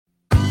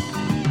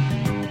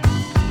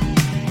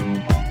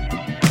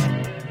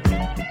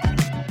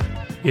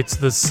It's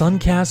the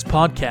Suncast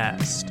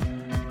podcast,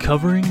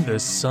 covering the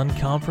Sun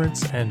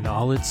Conference and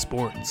all its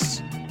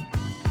sports.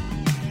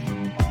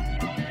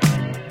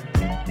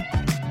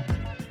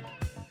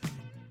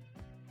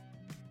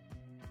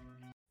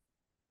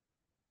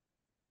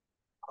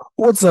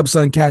 What's up,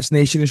 Suncast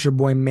Nation? It's your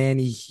boy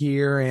Manny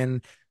here,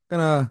 and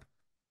gonna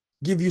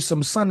give you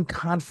some Sun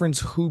Conference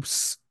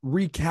hoops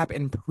recap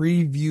and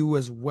preview,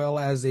 as well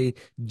as a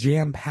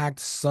jam-packed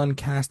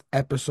Suncast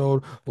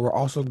episode. We're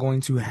also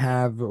going to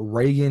have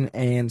Reagan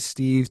and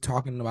Steve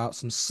talking about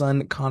some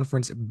Sun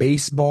Conference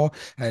baseball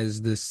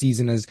as the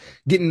season is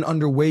getting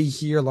underway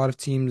here. A lot of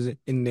teams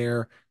in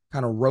their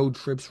kind of road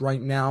trips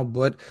right now,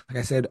 but like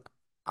I said,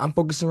 I'm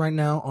focusing right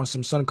now on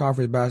some Sun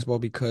Conference basketball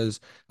because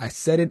I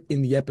said it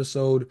in the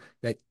episode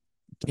that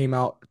came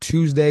out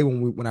Tuesday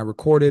when I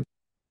recorded.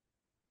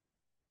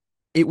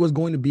 It was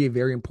going to be a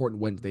very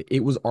important Wednesday.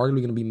 It was arguably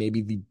going to be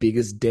maybe the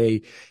biggest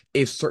day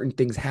if certain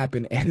things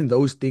happen, and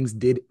those things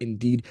did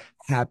indeed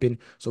happen.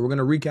 So we're going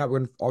to recap. We're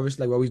going to,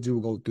 obviously, like we always do,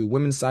 we'll go through the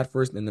women's side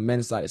first and the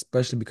men's side,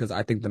 especially because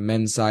I think the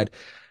men's side,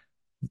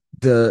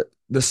 the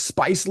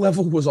spice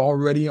level was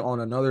already on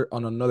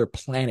another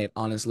planet,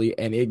 honestly,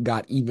 and it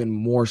got even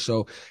more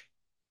so.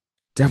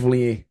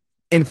 Definitely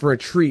in for a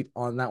treat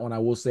on that one, I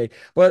will say.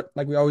 But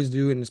like we always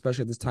do, and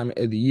especially at this time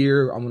of the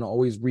year, I'm going to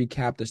always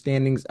recap the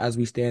standings as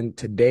we stand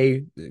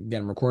today.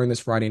 Again, I'm recording this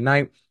Friday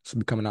night, so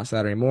we'll be coming out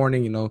Saturday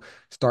morning,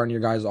 starting your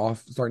guys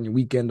off, starting your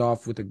weekend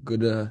off with a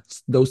good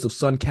dose of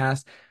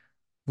Suncast.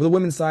 For the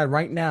women's side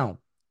right now,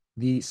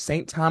 the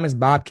St. Thomas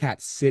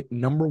Bobcats sit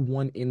number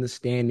one in the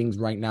standings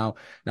right now.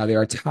 Now they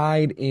are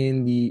tied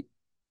in the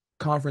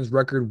conference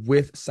record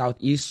with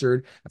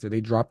Southeastern after they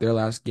dropped their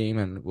last game,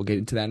 and we'll get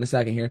into that in a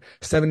second here.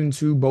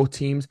 7-2, both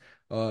teams.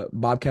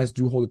 Bobcats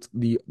do hold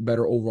the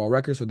better overall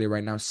record, so they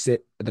right now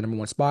sit at the number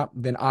one spot.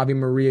 Then Ave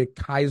Maria,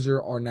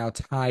 Kaiser are now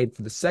tied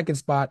for the second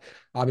spot.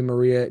 Ave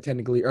Maria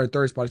technically, or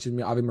third spot, excuse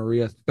me. Ave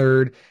Maria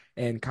third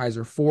and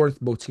Kaiser fourth.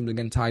 Both teams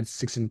again tied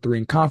 6-3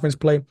 in conference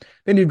play.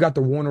 Then you've got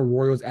the Warner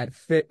Royals at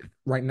fifth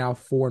right now,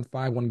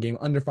 4-5, one game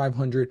under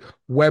 500.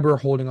 Weber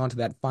holding on to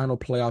that final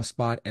playoff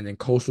spot, and then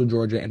Coastal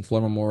Georgia and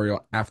Florida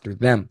Memorial after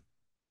them.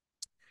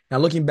 Now,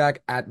 looking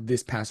back at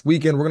this past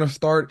weekend, we're going to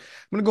start.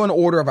 I'm going to go in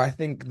order of, I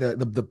think,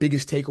 the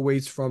biggest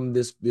takeaways from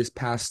this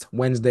past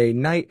Wednesday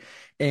night.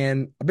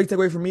 And a big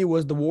takeaway for me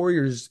was the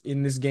Warriors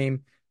in this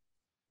game.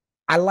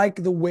 I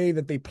like the way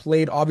that they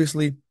played.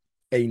 Obviously,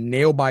 a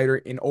nail biter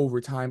in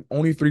overtime.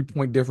 Only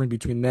 3-point difference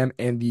between them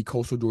and the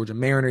Coastal Georgia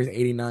Mariners,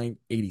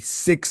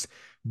 89-86.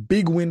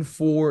 Big win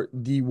for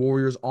the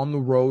Warriors on the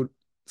road.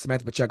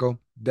 Samantha Pacheco,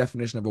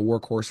 definition of a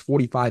workhorse,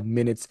 45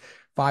 minutes,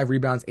 5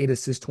 rebounds, 8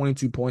 assists,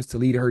 22 points to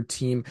lead her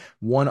team.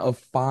 One of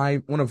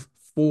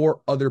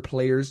four other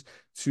players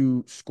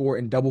to score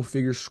in double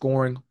figure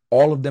scoring,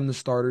 all of them the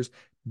starters.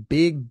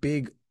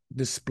 Big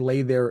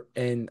display there.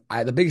 And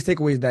the biggest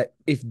takeaway is that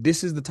if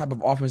this is the type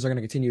of offense they're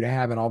going to continue to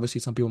have, and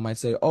obviously some people might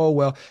say, oh,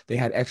 well, they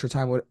had extra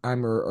time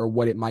or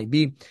what it might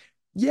be.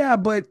 Yeah,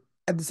 but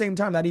at the same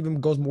time, that even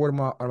goes more to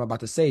what I'm about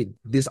to say.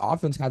 This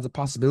offense has a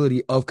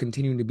possibility of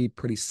continuing to be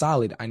pretty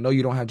solid. I know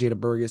you don't have Jada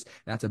Burgess,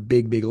 and that's a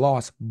big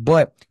loss.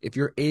 But if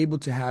you're able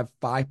to have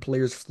 5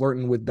 players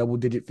flirting with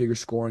double-digit figure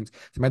scorings,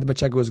 Samantha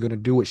Pacheco is going to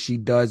do what she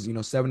does.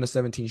 7 of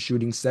 17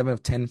 shooting, 7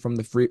 of 10 from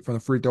the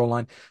free throw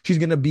line. She's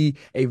going to be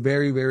a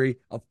very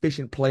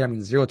efficient player. I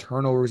mean, 0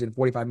 turnovers in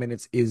 45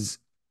 minutes is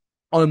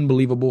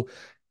unbelievable.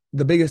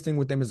 The biggest thing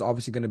with them is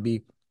obviously going to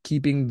be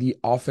keeping the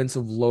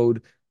offensive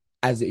load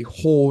as a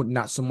whole,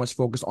 not so much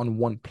focused on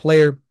one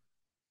player.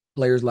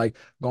 Players like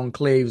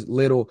Gonclaves,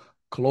 Little,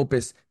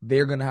 Clopis,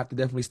 they're going to have to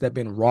definitely step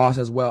in. Ross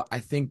as well. I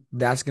think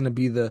that's going to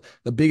be the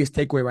biggest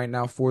takeaway right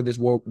now for this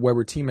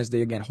Weber team as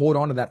they, again, hold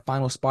on to that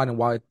final spot. And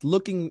while it's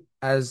looking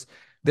as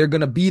they're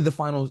going to be the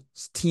final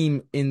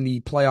team in the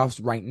playoffs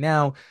right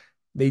now,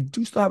 they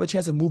do still have a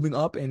chance of moving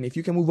up. And if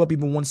you can move up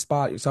even one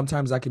spot,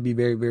 sometimes that could be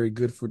very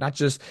good for not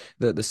just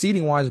the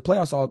seeding wise, the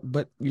playoffs, all,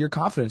 but your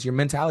confidence, your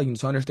mentality. And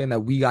to understand that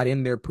we got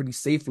in there pretty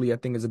safely, I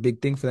think is a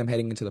big thing for them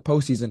heading into the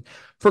postseason.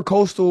 For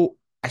Coastal,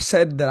 I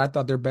said that I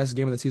thought their best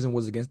game of the season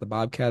was against the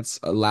Bobcats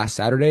last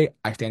Saturday.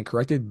 I stand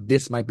corrected.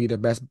 This might be their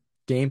best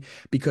game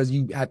because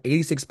you have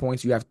 86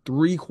 points. You have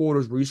 3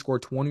 quarters where you score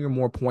 20 or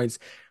more points.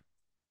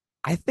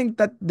 I think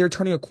that they're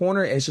turning a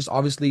corner. It's just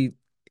obviously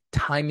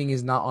timing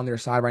is not on their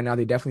side right now.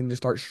 They definitely need to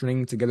start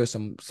stringing together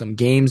some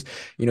games.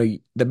 The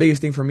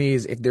biggest thing for me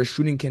is if their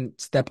shooting can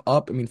step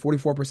up. I mean,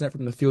 44%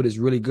 from the field is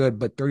really good,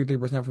 but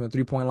 33% from the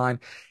 3-point line,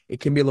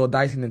 it can be a little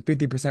dicey. And then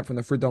 50% from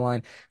the free throw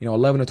line,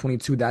 11 to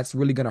 22, that's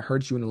really going to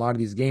hurt you in a lot of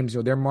these games.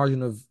 Their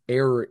margin of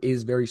error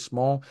is very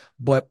small,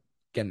 but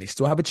again, they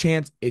still have a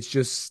chance. It's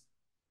just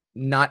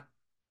not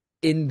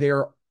in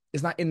their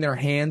it's not in their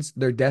hands,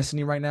 their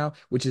destiny right now,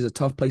 which is a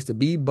tough place to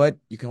be, but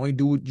you can only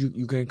do what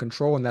you can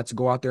control, and that's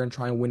go out there and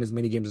try and win as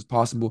many games as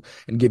possible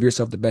and give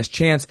yourself the best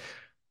chance.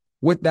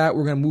 With that,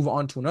 we're going to move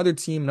on to another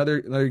team,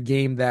 another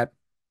game that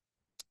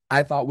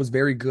I thought was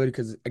very good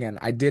because, again,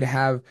 I did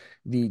have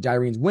the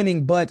Gyrenes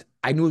winning, but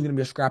I knew it was going to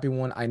be a scrappy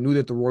one. I knew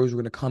that the Royals were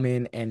going to come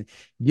in and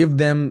give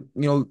them,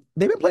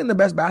 they've been playing the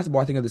best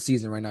basketball, I think, of the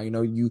season right now.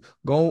 You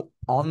go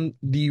on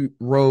the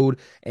road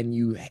and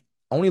you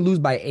only lose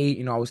by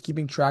 8. I was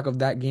keeping track of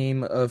that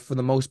game for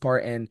the most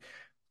part, and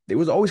it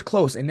was always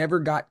close. It never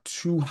got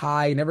too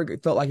high. It never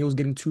felt like it was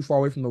getting too far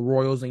away from the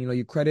Royals. And,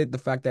 you credit the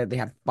fact that they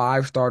had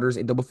 5 starters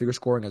in double figure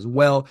scoring as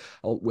well,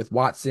 with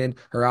Watson,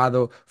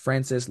 Gerardo,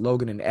 Francis,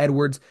 Logan, and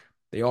Edwards.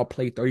 They all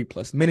played 30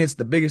 plus minutes.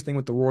 The biggest thing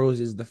with the Royals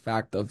is the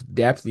fact of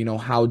depth.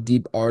 How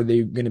deep are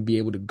they going to be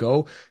able to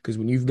go? Because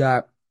when you've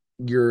got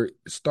your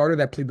starter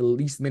that played the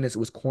least minutes, it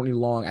was Courtney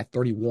Long at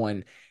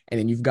 31. And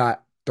then you've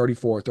got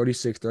 34,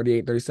 36,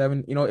 38,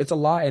 37. It's a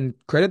lot, and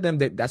credit them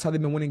that that's how they've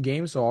been winning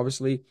games. So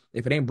obviously,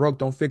 if it ain't broke,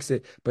 don't fix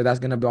it. But that's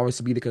gonna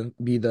obviously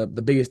be the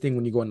biggest thing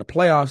when you go into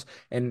playoffs.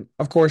 And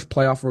of course,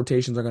 playoff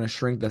rotations are gonna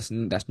shrink. That's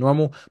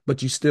normal.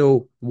 But you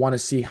still want to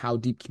see how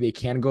deep they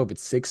can go if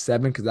it's 6,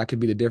 7, because that could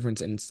be the difference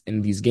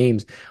in these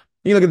games.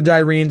 You look at the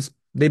Gyrenes,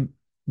 they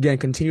again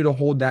continue to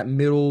hold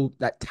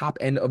that top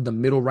end of the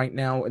middle right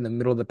now in the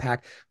middle of the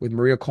pack, with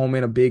Maria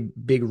Coleman a big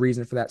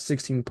reason for that.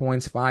 16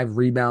 points, 5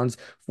 rebounds,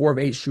 4 of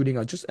 8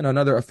 shooting, just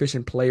another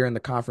efficient player in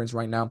the conference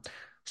right now.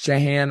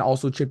 Shahan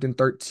also chipped in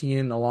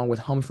 13, along with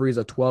Humphreys,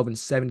 a 12 and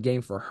 7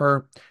 game for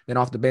her. Then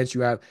off the bench,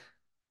 you have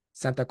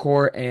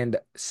Santacor and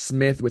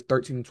Smith with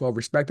 13 and 12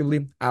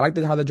 respectively. I like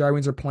how the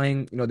Gyrenes are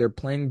playing. They're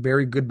playing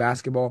very good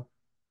basketball.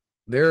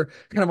 They're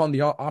kind of on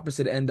the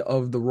opposite end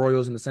of the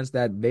Royals in the sense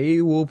that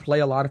they will play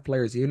a lot of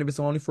players, even if it's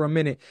only for a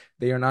minute.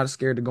 They are not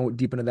scared to go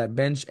deep into that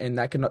bench, and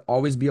that can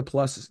always be a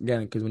plus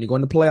again, because when you go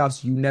into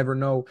playoffs, you never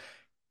know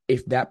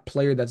if that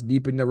player that's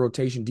deep in the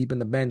rotation, deep in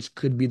the bench,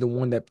 could be the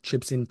one that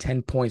chips in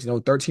 10 points.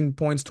 13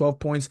 points, 12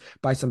 points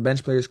by some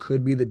bench players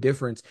could be the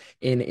difference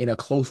in a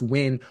close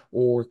win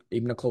or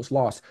even a close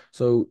loss.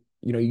 So,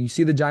 you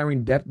see the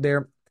Gyrene depth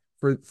there.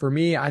 For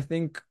me, I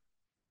think,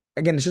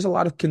 again, it's just a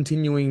lot of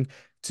continuing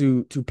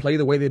to play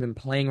the way they've been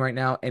playing right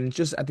now, and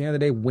just at the end of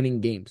the day, winning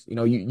games.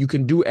 You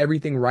can do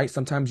everything right.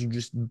 Sometimes you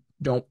just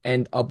don't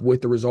end up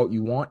with the result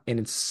you want, and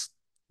it's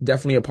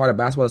definitely a part of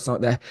basketball. It's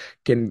something that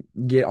can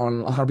get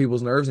on a lot of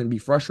people's nerves and be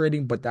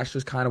frustrating, but that's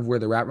just kind of where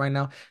they're at right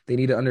now. They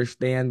need to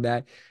understand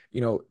that,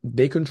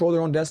 they control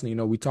their own destiny.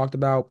 We talked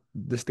about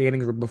the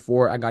standings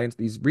before I got into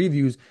these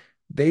reviews.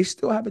 They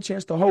still have a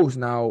chance to host.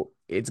 Now,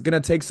 it's gonna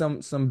take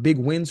some big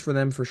wins for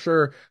them for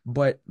sure,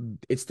 but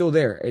it's still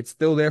there. It's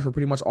still there for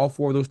pretty much all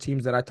 4 of those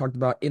teams that I talked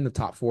about in the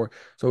top 4.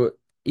 So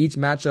each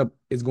matchup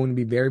is going to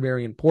be very,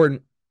 very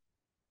important.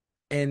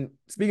 And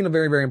speaking of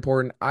very, very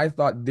important, I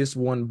thought this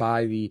one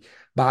by the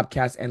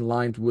Bobcats and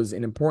Lions was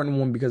an important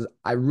one because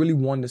I really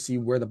wanted to see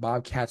where the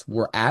Bobcats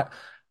were at.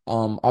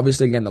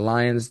 Obviously, again, the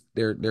Lions,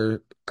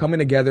 they're coming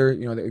together.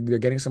 They're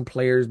getting some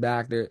players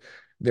back.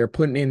 They're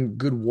putting in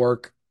good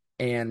work.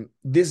 And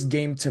this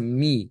game, to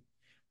me,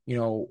 you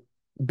know,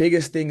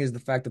 biggest thing is the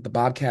fact that the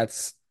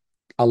Bobcats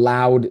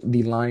allowed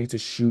the Lions to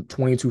shoot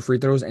 22 free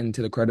throws, and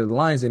to the credit of the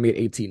Lions, they made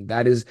 18.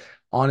 That is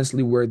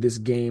honestly where this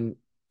game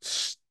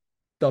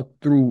stuck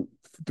through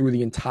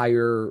the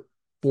entire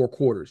 4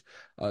 quarters.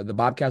 The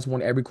Bobcats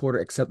won every quarter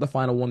except the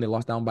final one. They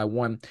lost down by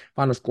 1.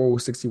 Final score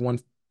was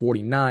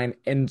 61-49.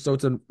 And so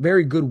it's a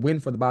very good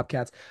win for the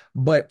Bobcats.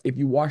 But if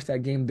you watch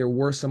that game, there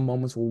were some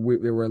moments where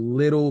they were a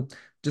little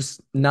just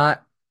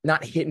not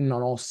hitting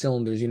on all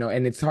cylinders,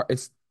 and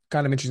it's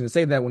kind of interesting to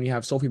say that when you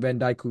have Sophie Van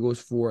Dyke, who goes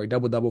for a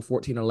double-double,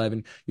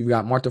 14-11. You've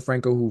got Marta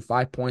Franco, who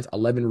 5 points,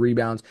 11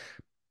 rebounds.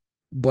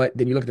 But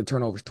then you look at the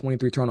turnovers,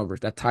 23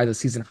 turnovers. That ties a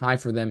season high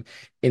for them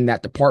in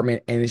that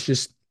department. And it's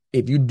just,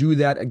 if you do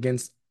that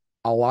against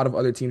a lot of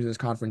other teams in this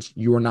conference,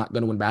 you are not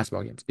going to win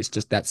basketball games. It's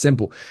just that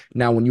simple.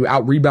 Now, when you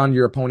out rebound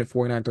your opponent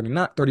 49,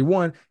 39,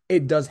 31,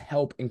 it does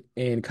help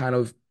in kind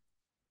of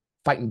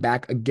fighting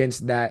back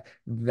against that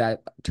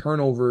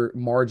turnover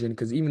margin.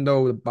 Because even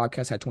though the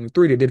Bobcats had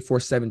 23, they did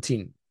force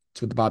 17.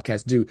 That's what the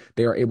Bobcats do.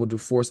 They are able to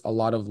force a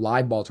lot of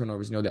live ball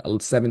turnovers. The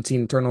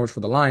 17 turnovers for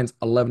the Lions,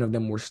 11 of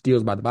them were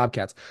steals by the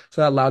Bobcats.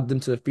 So that allowed them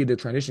to feed their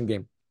transition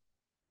game.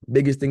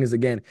 Biggest thing is,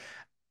 again,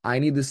 I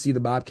need to see the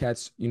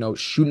Bobcats,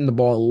 shooting the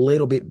ball a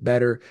little bit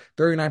better.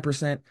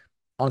 39%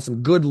 on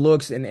some good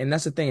looks. And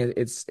that's the thing.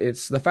 It's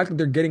the fact that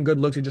they're getting good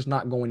looks and just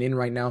not going in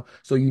right now.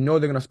 So they're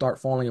going to start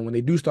falling. And when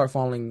they do start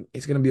falling,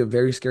 it's going to be a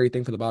very scary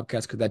thing for the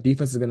Bobcats, because that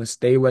defense is going to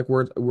stay like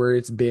where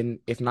it's been,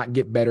 if not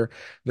get better.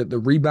 The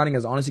rebounding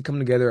has honestly come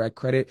together. I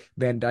credit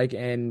Van Dyke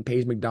and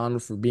Paige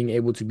McDonald for being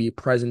able to be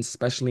present,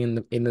 especially in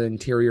the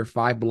interior.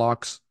 5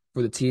 blocks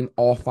for the team,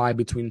 all 5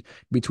 between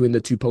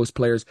the 2 post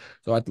players.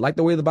 So I like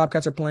the way the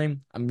Bobcats are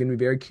playing. I'm going to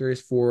be very curious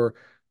for,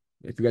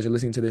 if you guys are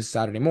listening to this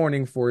Saturday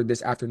morning, for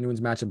this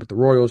afternoon's matchup with the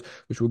Royals,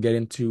 which we'll get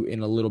into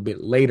in a little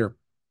bit later.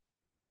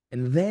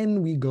 And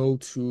then we go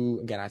to,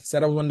 again, I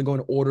said I was going to go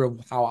in order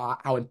of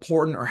how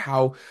important, or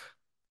how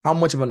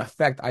much of an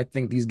effect I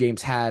think these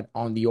games had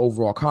on the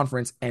overall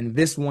conference. And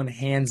this one,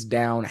 hands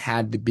down,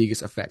 had the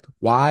biggest effect.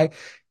 Why?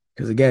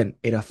 Because again,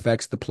 it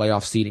affects the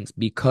playoff seedings.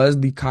 Because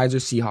the Kaiser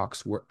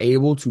Seahawks were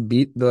able to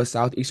beat the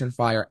Southeastern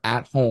Fire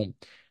at home,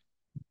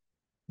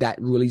 that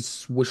really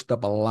switched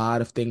up a lot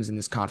of things in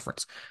this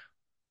conference.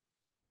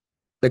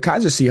 the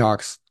Kaiser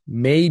Seahawks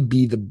may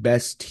be the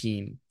best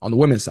team on the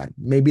women's side,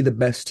 maybe the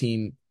best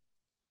team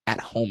at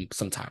home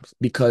sometimes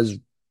because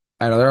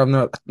I know there are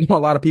not, a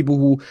lot of people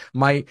who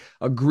might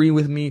agree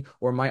with me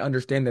or might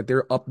understand that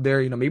they're up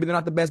there. Maybe they're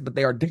not the best, but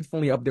they are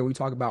definitely up there. We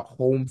talk about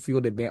home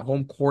field advantage,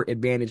 home court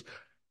advantage.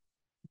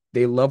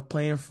 They love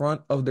playing in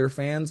front of their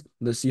fans,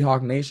 the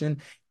Seahawk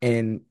Nation,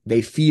 and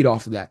they feed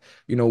off of that.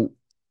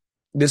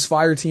 This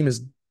Fire team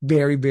is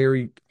very,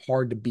 very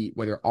hard to beat,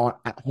 whether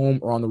at home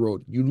or on the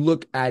road. You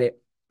look at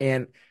it,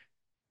 and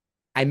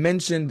I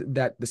mentioned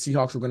that the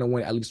Seahawks were going to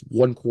win at least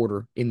one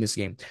quarter in this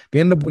game.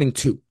 They ended up winning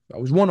two. That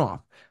was one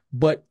off.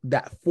 But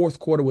that fourth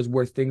quarter was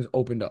where things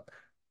opened up.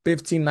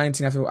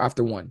 15-19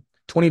 after one.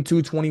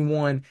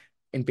 22-21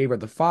 in favor of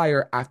the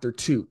Fire after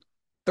two.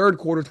 Third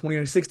quarter,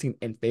 20-16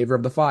 in favor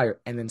of the Fire.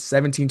 And then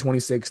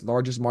 17-26,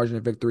 largest margin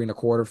of victory in a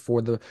quarter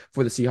for the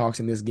Seahawks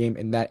in this game.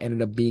 And that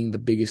ended up being the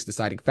biggest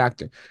deciding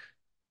factor.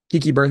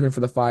 Kiki Berthman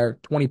for the Fire,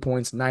 20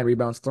 points, 9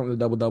 rebounds, throwing the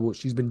double-double.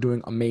 She's been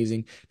doing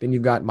amazing. Then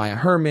you've got Maya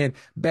Herman,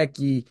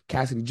 Becky,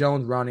 Cassidy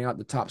Jones rounding out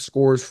the top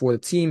scorers for the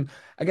team.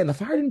 Again, the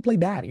Fire didn't play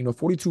bad.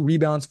 42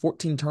 rebounds,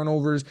 14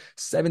 turnovers,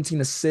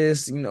 17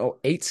 assists,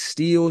 8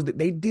 steals.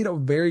 They did a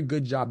very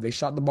good job. They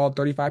shot the ball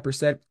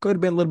 35%. Could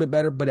have been a little bit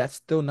better, but that's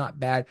still not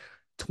bad.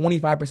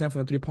 25%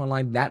 from the three-point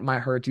line, that might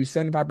hurt you.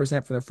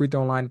 75% from the free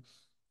throw line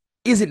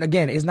is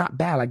not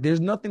bad. Like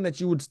there's nothing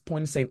that you would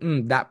point and say,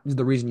 that is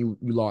the reason you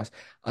lost,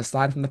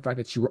 aside from the fact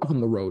that you were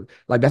on the road.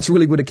 Like that's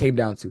really what it came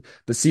down to.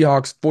 The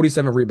Seahawks,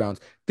 47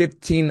 rebounds,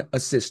 15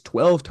 assists,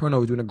 12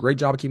 turnovers, doing a great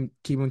job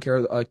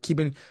of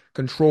keeping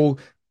control,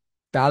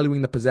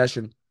 valuing the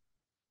possession.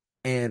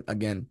 And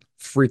again,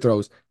 free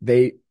throws.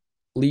 They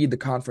lead the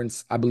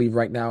conference, I believe,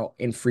 right now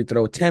in free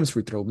throw attempts,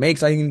 free throw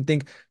makes. I even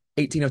think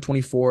 18 of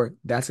 24.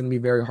 That's going to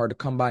be very hard to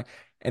come by.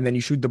 And then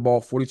you shoot the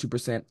ball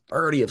 42%,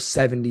 30 of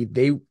 70.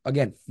 They,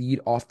 again,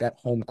 feed off that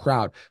home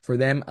crowd. For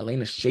them,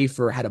 Elena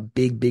Schaefer had a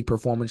big, big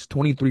performance,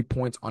 23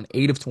 points on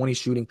 8 of 20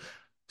 shooting,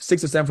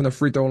 6 of 7 from the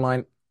free throw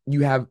line.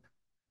 You have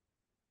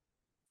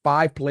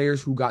 5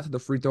 players who got to the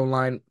free throw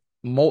line.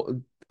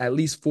 At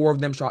least 4 of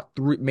them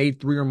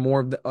made 3 or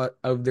more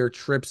of their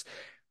trips.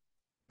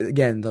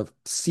 Again, the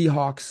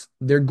Seahawks,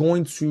 they're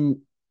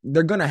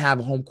going to have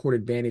a home court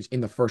advantage in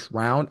the first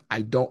round.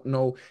 I don't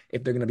know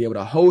if they're going to be able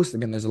to host.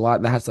 Again, there's a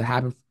lot that has to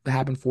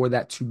happen for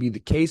that to be the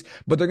case,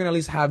 but they're going to at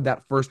least have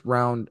that first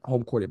round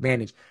home court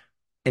advantage.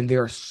 And they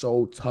are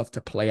so tough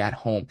to play at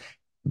home.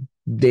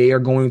 They are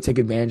going to take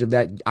advantage of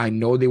that. I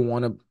know they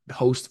want to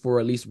host for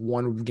at least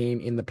one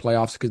game in the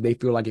playoffs because they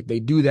feel like if they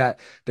do that,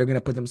 they're going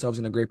to put themselves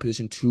in a great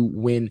position to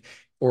win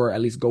or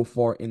at least go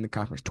far in the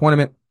conference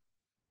tournament.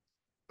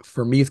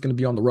 For me, it's going to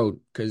be on the road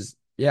because,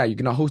 yeah, you're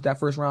going to host that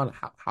first round.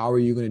 How are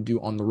you going to do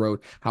on the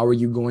road? How are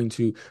you going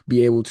to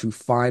be able to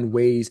find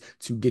ways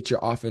to get your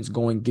offense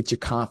going, get your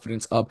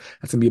confidence up?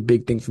 That's going to be a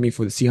big thing for me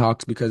for the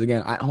Seahawks because,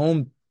 again, at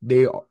home,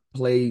 they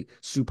play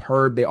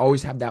superb. They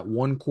always have that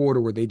one quarter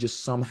where they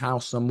just somehow,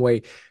 some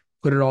way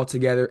put it all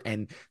together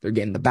and they're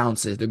getting the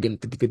bounces, they're getting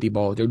 50-50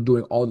 balls, they're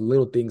doing all the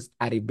little things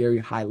at a very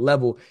high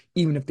level,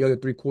 even if the other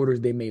 3 quarters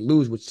they may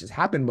lose, which has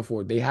happened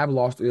before. They have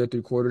lost the other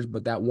 3 quarters,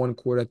 but that one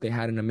quarter that they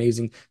had an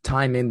amazing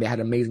time in, they had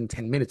an amazing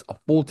 10 minutes, a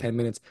full 10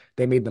 minutes,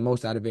 they made the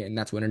most out of it, and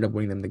that's what ended up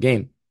winning them the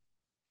game.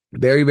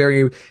 Very,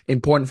 very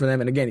important for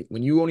them. And again,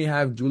 when you only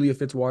have Julia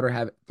Fitzwater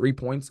have 3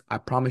 points, I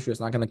promise you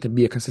it's not going to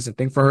be a consistent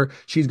thing for her.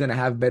 She's going to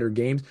have better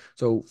games.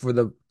 So for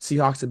the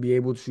Seahawks to be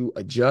able to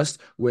adjust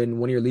when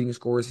one of your leading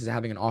scorers is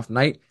having an off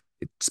night,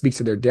 it speaks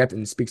to their depth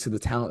and speaks to the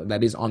talent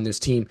that is on this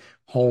team,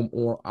 home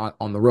or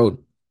on the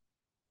road.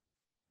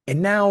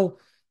 And now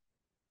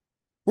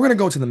we're going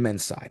to go to the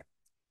men's side.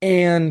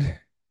 And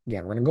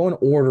again, we're going to go in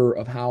order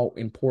of how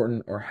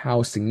important or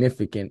how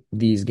significant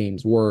these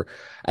games were,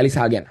 at least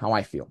how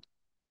I feel.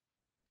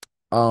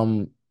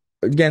 Um,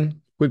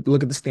 Again, quick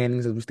look at the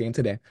standings as we stand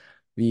today.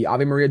 The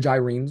Ave Maria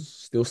Gyrenes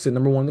still sit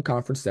number 1 in the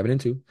conference,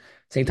 7-2.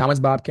 St. Thomas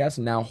Bobcats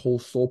now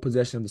hold sole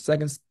possession of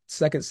the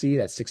second seed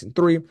at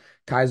 6-3.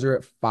 Kaiser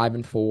at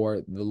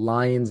 5-4. The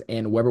Lions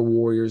and Weber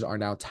Warriors are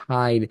now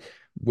tied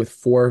with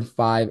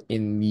 4-5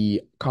 in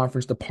the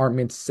conference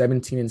department.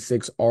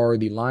 17-6 are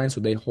the Lions,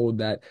 so they hold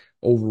that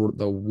over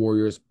the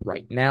Warriors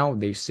right now.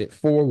 They sit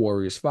 4,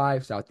 Warriors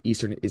 5.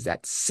 Southeastern is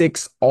at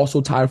 6,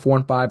 also tied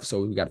 4-5.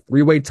 So we got a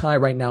 3-way tie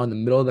right now in the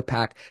middle of the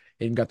pack.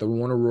 And you got the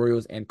Warner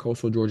Royals and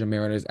Coastal Georgia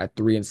Mariners at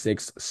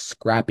 3-6,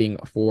 scrapping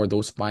for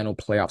those final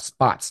playoff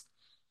spots.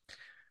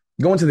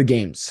 Going to the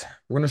games,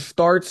 we're going to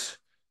start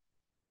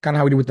kind of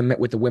how we did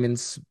with the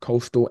women's,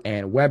 Coastal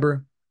and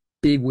Weber.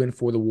 Big win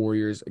for the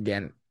Warriors.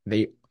 Again,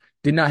 they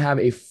did not have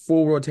a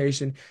full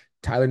rotation.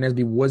 Tyler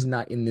Nesby was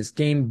not in this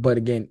game, but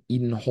again,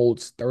 Eden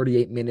Holtz,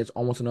 38 minutes,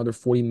 almost another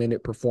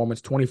 40-minute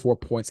performance, 24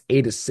 points,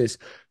 8 assists,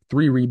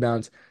 3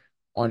 rebounds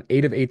on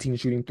 8 of 18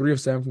 shooting, 3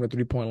 of 7 from the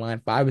three-point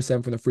line, 5 of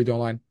 7 from the free throw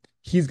line.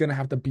 He's going to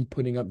have to be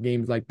putting up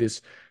games like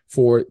this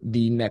for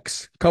the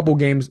next couple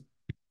games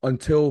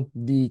until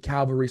the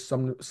Cavalry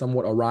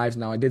somewhat arrives.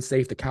 Now, I did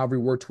say if the Cavalry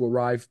were to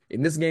arrive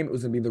in this game, it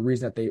was going to be the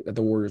reason that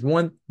the Warriors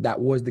won. That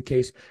was the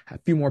case. A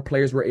few more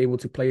players were able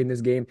to play in this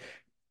game.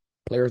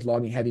 players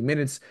logging heavy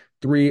minutes.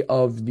 Three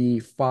of the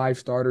five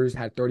starters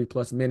had 30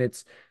 plus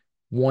minutes.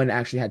 One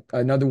actually had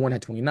another one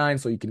had 29,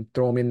 so you can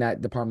throw them in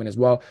that department as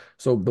well.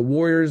 So the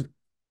Warriors,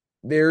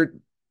 they're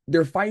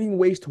they're finding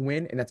ways to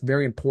win, and that's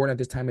very important at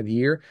this time of the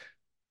year.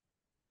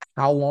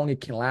 How long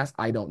it can last,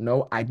 I don't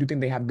know. I do think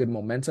they have good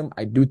momentum.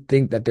 I do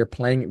think that they're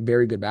playing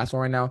very good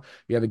basketball right now.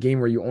 You have a game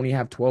where you only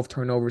have 12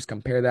 turnovers.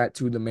 Compare that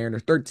to the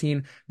Mariners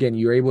 13. Again,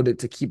 you're able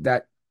to keep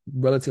that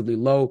relatively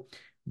low.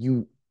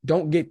 You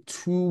don't get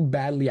too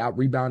badly out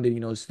rebounded,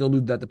 still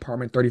lose that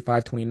department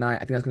 35-29. I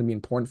think that's going to be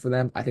important for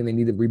them. I think they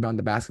need to rebound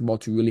the basketball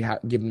to really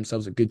give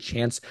themselves a good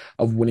chance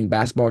of winning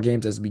basketball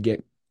games as we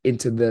get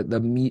into the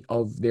meat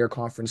of their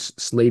conference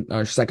slate,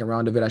 or second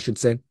round of it, I should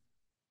say.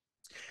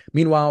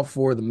 Meanwhile,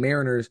 for the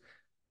Mariners,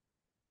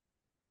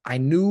 I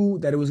knew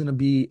that it was going to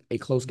be a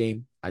close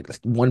game. Like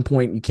 1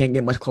 point, you can't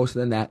get much closer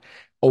than that.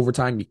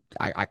 Overtime,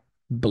 I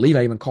believe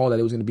I even called that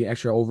it was going to be an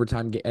extra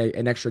overtime,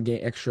 an extra game,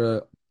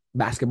 extra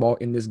basketball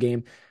in this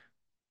game.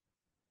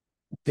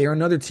 They're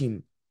another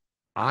team.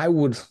 I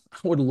would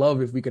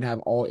love if we could have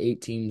all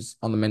 8 teams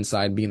on the men's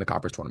side be in the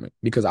conference tournament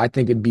because I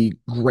think it'd be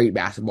great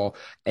basketball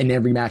in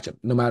every matchup,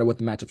 no matter what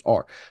the matchups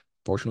are.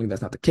 Fortunately,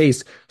 that's not the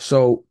case.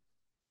 So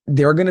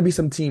there are going to be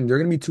there are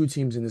going to be 2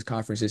 teams in this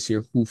conference this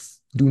year who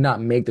do not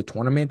make the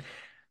tournament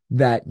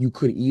that you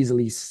could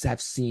easily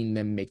have seen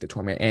them make the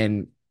tournament.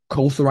 And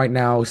Coastal right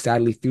now,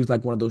 sadly, feels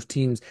like one of those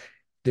teams.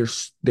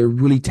 They're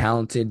really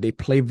talented. They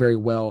play very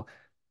well.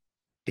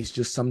 It's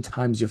just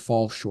sometimes you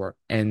fall short.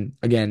 And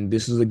again,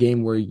 this is a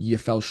game where you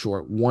fell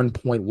short. 1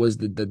 point was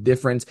the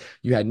difference.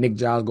 You had Nick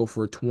Giles go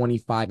for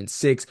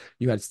 25-6.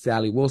 You had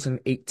Sally Wilson,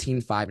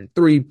 18,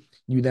 5-3.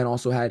 You then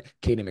also had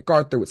Kaden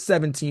MacArthur with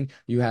 17.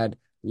 You had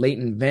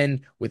Leighton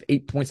Venn with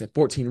 8 points and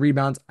 14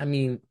 rebounds. I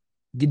mean,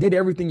 you did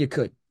everything you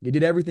could. You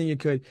did everything you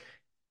could.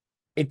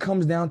 It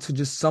comes down to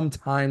just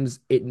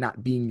sometimes it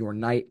not being your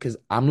night because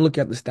I'm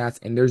looking at the stats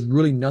and there's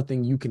really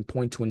nothing you can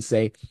point to and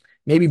say,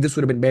 maybe this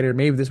would have been better.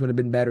 Maybe this would have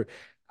been better.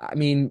 I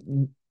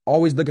mean,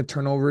 always look at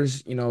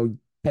turnovers.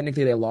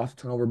 Technically they lost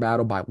the turnover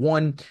battle by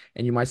 1,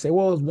 and you might say,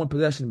 well, it was 1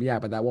 possession. But yeah,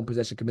 but that 1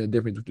 possession could be the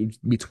difference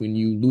between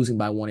you losing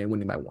by 1 and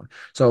winning by 1.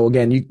 So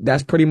again,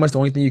 that's pretty much the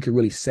only thing you could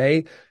really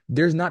say.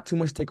 There's not too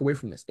much to take away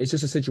from this. It's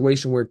just a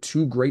situation where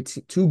two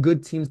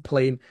good teams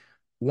played.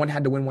 One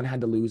had to win, one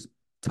had to lose.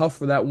 Tough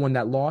for that one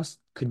that lost.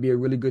 Could be a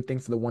really good thing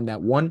for the one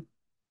that won.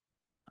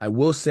 I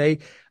will say,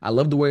 I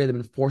love the way they've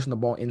been forcing the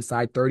ball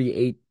inside,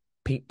 38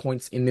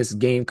 points in this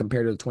game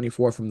compared to the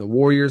 24 from the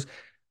Warriors.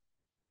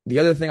 The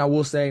other thing I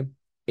will say,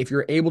 if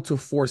you're able to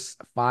force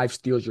 5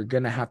 steals, you're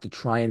going to have to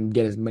try and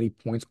get as many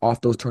points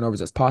off those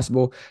turnovers as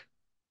possible.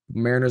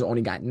 Mariners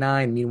only got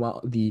 9.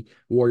 Meanwhile, the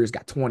Warriors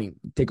got 20.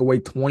 Take away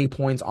 20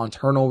 points on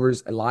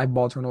turnovers, live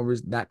ball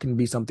turnovers. That can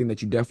be something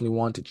that you definitely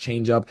want to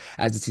change up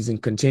as the season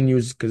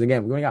continues. Because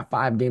again, we only got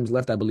 5 games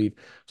left, I believe.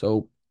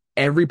 So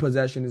every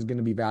possession is going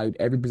to be valued.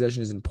 Every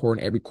possession is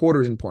important. Every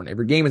quarter is important.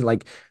 Every game is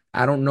like,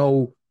 I don't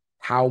know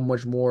how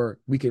much more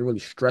we can really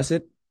stress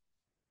it.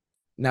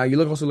 Now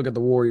you also look at the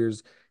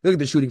Warriors, look at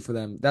the shooting for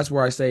them. That's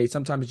where I say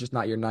sometimes it's just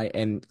not your night.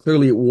 And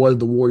clearly it was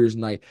the Warriors'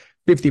 night.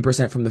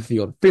 50% from the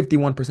field,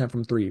 51%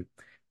 from three,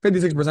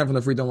 56% from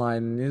the free throw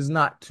line is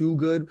not too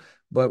good,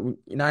 but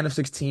 9 of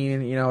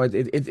 16,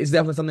 it's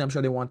definitely something I'm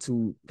sure they want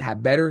to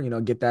have better,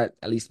 get that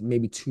at least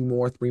maybe 2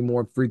 more, 3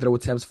 more free throw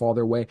attempts fall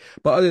their way.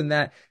 But other than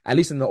that, at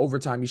least in the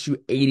overtime, you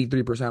shoot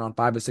 83% on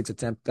 5 of 6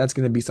 attempts. That's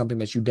going to be something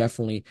that you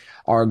definitely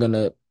are going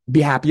to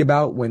be happy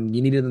about. When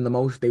you needed them the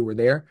most, they were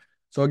there.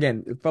 So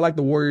again, it felt like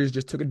the Warriors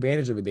just took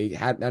advantage of it. They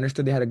had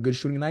understood they had a good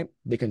shooting night.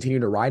 They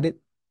continued to ride it,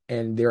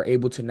 and they're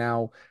able to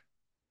now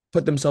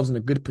put themselves in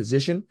a good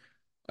position.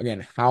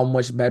 Again, how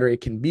much better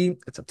it can be,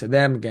 it's up to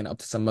them. Again, up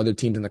to some other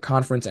teams in the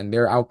conference and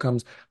their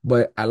outcomes.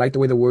 But I like the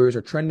way the Warriors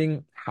are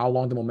trending. How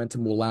long the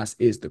momentum will last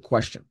is the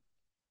question.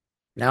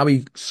 Now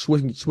we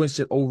switch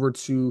it over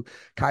to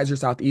Kaiser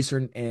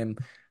Southeastern, and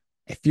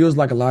it feels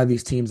like a lot of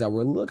these teams that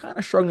were kind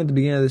of struggling at the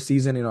beginning of the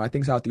season. I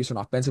think Southeastern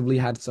offensively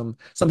had some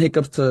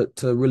hiccups to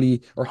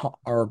really,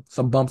 or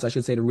some bumps, I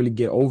should say, to really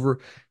get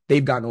over.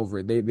 They've gotten over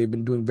it. They've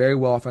been doing very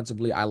well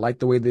offensively. I like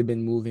the way they've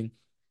been moving.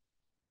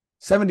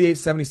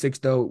 78-76,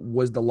 though,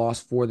 was the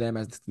loss for them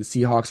as the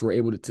Seahawks were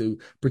able to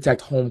protect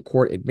home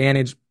court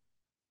advantage.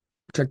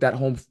 Check that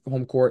home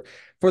court.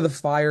 For the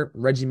Fire,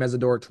 Reggie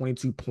Mesidor,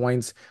 22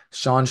 points.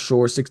 Sean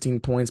Shore, 16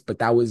 points, but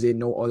that was it.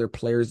 No other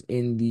players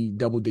in the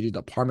double-digit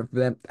department for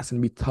them. That's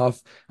going to be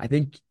tough. I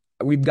think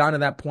we've gotten to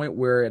that point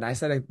where, and I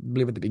said, I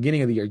believe at the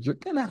beginning of the year, you're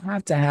going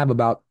to have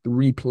about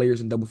 3 players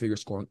in double-figure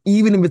scoring,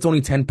 even if it's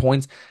only 10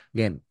 points.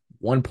 Again,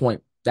 1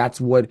 point. That's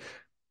what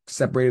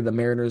separated the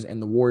Mariners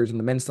and the Warriors on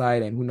the men's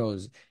side, and who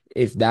knows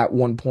if that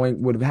 1 point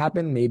would have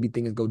happened, maybe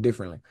things go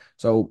differently.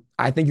 So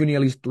I think you need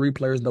at least 3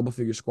 players double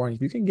figure scoring.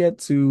 If you can get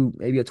to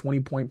maybe a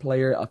 20-point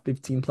player, a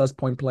 15 plus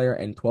point player,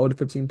 and 12 to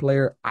 15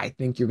 player, I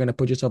think you're going to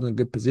put yourself in a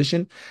good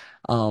position.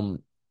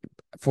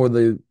 For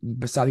the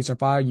Southeastern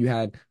Fire, you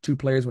had two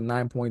players with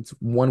 9 points,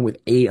 one with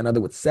eight,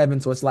 another with seven.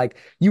 So it's like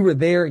you were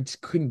there and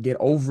just couldn't get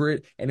over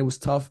it. And it was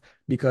tough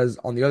because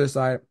on the other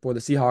side, for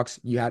the Seahawks,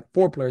 you had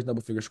four players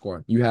double figure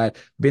scoring. You had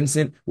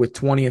Vincent with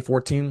 20 and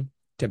 14,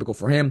 typical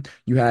for him.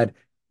 You had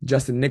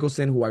Justin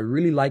Nicholson, who I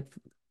really like,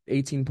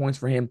 18 points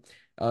for him.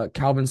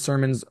 Calvin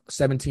Sermons,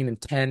 17 and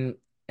 10.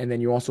 And then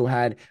you also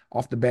had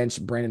off the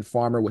bench Brandon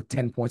Farmer with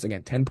 10 points.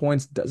 Again, 10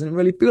 points doesn't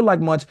really feel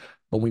like much,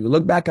 but when you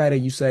look back at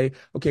it, you say,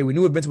 okay, we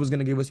knew what Vincent was going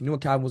to give us. You knew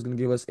what Calvin was going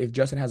to give us. If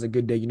Justin has a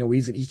good day, you know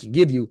he can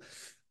give you.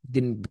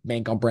 Didn't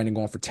bank on Brandon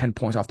going for 10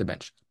 points off the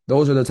bench.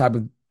 Those are the type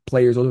of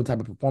players, those are the type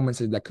of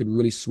performances that could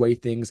really sway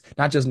things,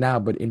 not just now,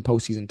 but in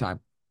postseason time.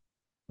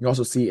 You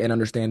also see and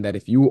understand that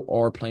if you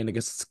are playing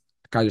against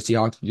Kaiser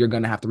Seahawks, you're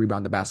going to have to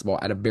rebound the basketball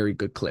at a very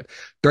good clip.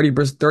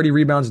 30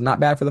 rebounds is not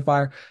bad for the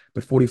Fire,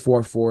 but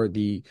 44 for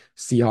the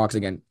Seahawks.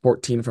 Again,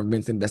 14 from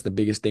Vincent. That's the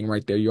biggest thing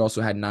right there. You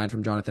also had 9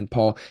 from Jonathan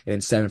Paul and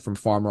then 7 from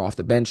Farmer off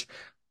the bench.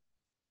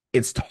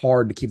 It's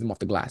hard to keep them off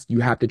the glass. You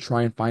have to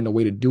try and find a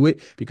way to do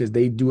it because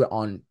they do it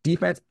on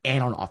defense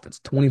and on offense.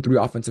 23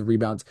 offensive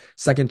rebounds,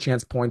 second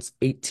chance points,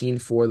 18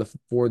 for the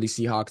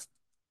Seahawks,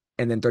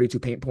 and then 32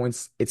 paint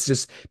points. It's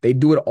just they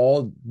do it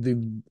all.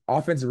 The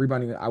offensive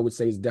rebounding, I would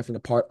say, is definitely a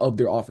part of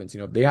their offense.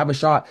 They have a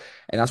shot,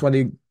 and that's why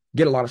they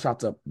get a lot of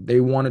shots up. They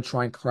want to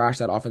try and crash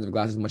that offensive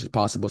glass as much as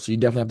possible. So you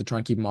definitely have to try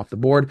and keep them off the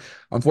board.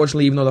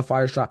 Unfortunately, even though the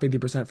Fire shot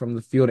 50% from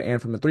the field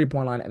and from the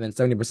 3-point line, and then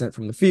 70%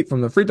 from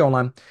the free throw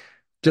line,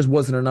 just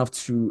wasn't enough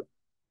to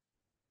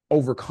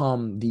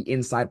overcome the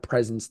inside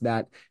presence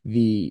that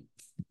the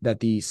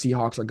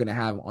Seahawks are going to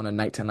have on a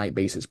night to night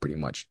basis, pretty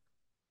much.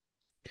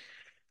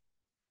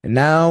 And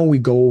now we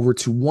go over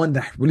to one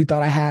that I really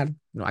thought I had.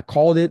 I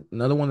called it.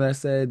 Another one that I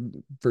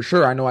said for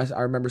sure. I know I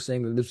remember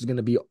saying that this was going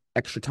to be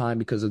extra time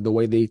because of the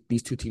way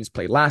these two teams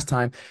played last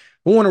time.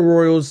 Warner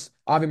Royals,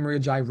 Ave Maria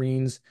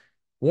Gyrenes.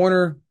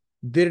 Warner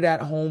did it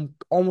at home,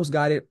 almost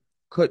got it,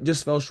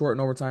 just fell short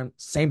in overtime.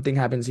 Same thing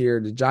happens here.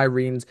 The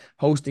Gyrenes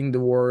hosting the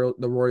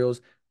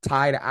Royals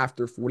tied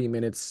after 40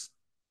 minutes.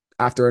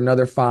 After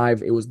another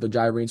 5, it was the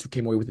Gyrenes who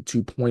came away with a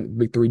 2-point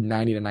victory,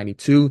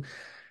 90-92.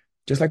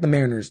 Just like the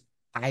Mariners,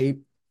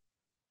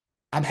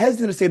 I'm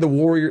hesitant to say the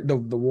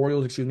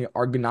Royals, excuse me,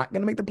 are not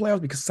going to make the playoffs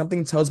because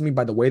something tells me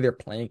by the way they're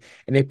playing,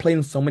 and they played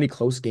in so many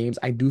close games.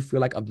 I do feel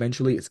like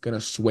eventually it's going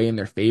to sway in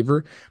their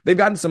favor. They've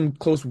gotten some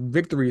close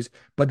victories,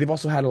 but they've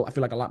also had, I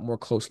feel like, a lot more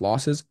close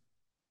losses.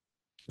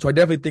 So I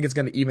definitely think it's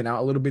going to even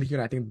out a little bit here,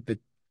 and I think that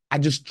I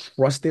just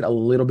trust it a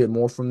little bit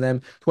more from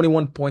them.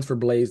 21 points for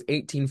Blaze,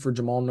 18 for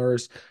Jamal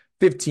Nurse,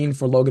 15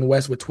 for Logan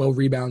West with 12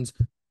 rebounds.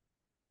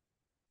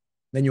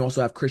 Then you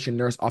also have Christian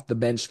Nurse off the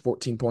bench,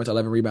 14 points,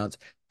 11 rebounds.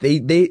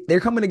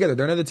 They're coming together.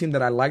 They're another team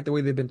that I like the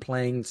way they've been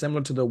playing,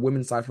 similar to the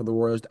women's side for the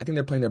Royals. I think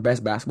they're playing their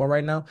best basketball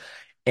right now.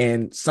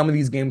 And some of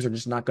these games are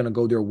just not going to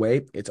go their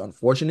way. It's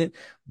unfortunate,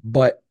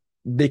 but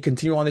they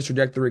continue on this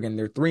trajectory again.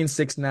 They're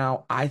 3-6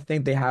 now. I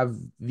think they have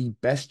the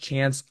best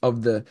chance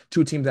of the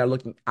two teams that are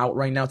looking out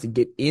right now to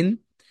get in.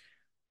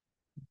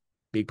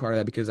 Big part of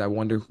that because I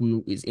wonder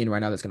who is in right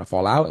now that's going to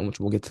fall out, and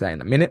which we'll get to that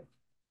in a minute.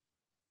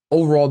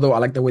 Overall, though, I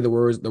like the way the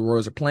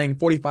Royals are playing.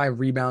 45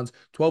 rebounds,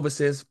 12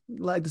 assists.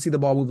 Like to see the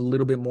ball move a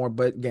little bit more,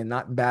 but again,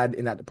 not bad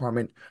in that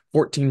department.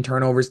 14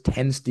 turnovers,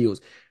 10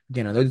 steals.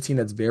 Again, another team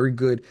that's very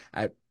good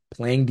at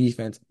playing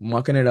defense,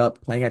 mucking it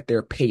up, playing at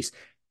their pace.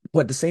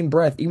 But at the same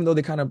breath, even though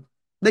they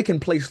can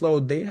play slow,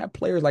 they have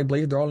players like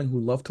Blaze Darling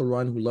who love to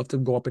run, who love to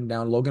go up and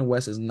down. Logan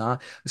West is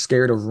not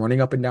scared of running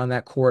up and down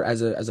that court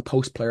as a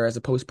post player, as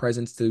a post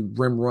presence to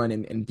rim run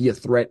and be a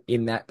threat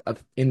in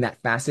that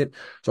facet.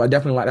 So I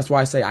definitely like. That's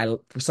why I say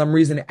for some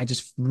reason I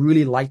just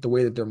really like the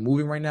way that they're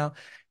moving right now.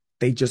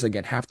 They just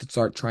again have to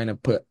start trying to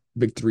put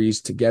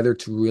victories together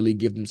to really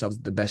give themselves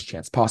the best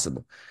chance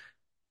possible.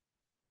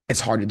 It's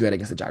hard to do that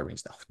against the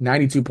Gyrenes, though.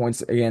 92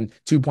 points, again,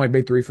 2-point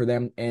victory for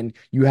them. And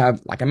you have,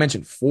 like I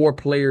mentioned, 4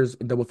 players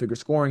in double figure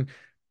scoring,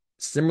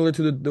 similar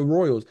to the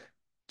Royals,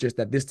 just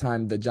that this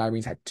time the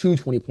Gyrenes had 2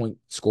 20-point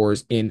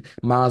scores in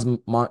Miles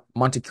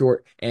Montecourt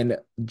and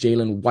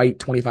Jalen White,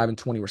 25 and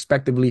 20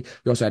 respectively.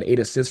 You also had 8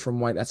 assists from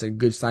White. That's a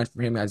good sign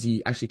for him as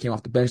he actually came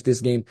off the bench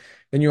this game.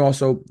 Then you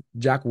also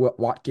Jack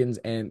Watkins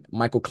and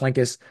Michael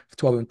Klenkus,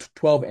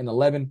 12 and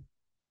 11.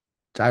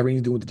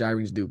 Gyrenes do what the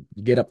Gyrenes do.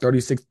 You get up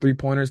 36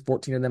 3-pointers,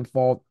 14 of them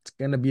fall. It's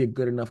going to be a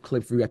good enough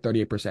clip for you at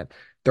 38%.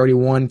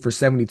 31 for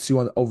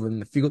 72 over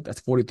in the field.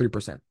 That's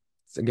 43%.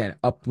 So again,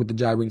 up with the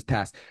Gyrenes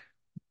task.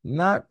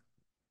 Not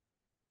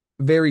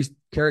very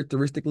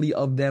characteristically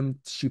of them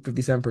shoot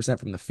 57%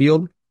 from the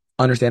field.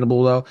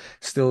 Understandable, though.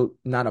 Still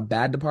not a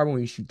bad department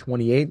when you shoot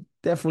 28.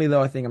 Definitely,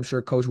 though, I'm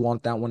sure coach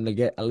wants that one to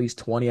get at least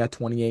 20 at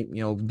 28.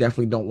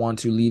 Definitely don't want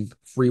to leave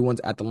free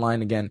ones at the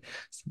line. Again,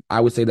 I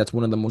would say that's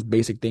one of the most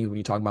basic things when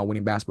you talk about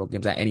winning basketball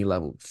games at any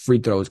level. Free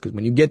throws, because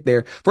when you get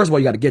there, first of all,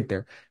 you got to get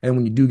there. And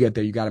when you do get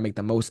there, you got to make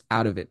the most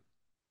out of it.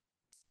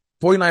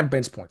 49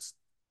 bench points.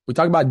 We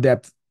talk about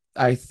depth.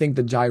 I think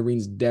the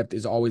Gyrenes' depth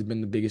has always been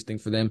the biggest thing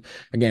for them.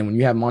 Again, when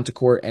you have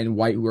Montecourt and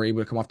White who are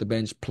able to come off the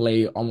bench,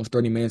 play almost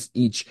 30 minutes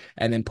each,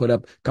 and then put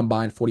up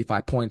combined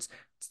 45 points,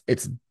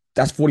 it's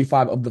That's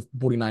 45 of the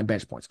 49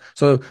 bench points.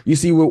 So you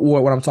see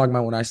what I'm talking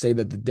about when I say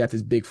that the depth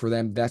is big for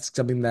them. That's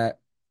something that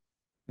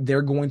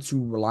they're going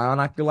to rely on,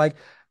 I feel like,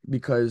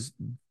 because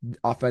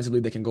offensively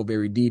they can go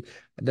very deep.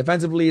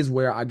 Defensively is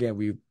where,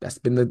 again, that's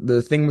been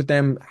the thing with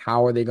them.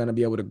 How are they going to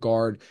be able to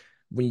guard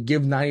when you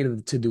give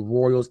 90 to the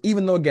Royals?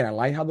 Even though, again, I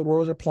like how the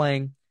Royals are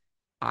playing,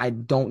 I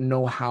don't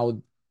know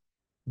how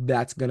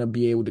that's going to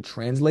be able to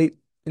translate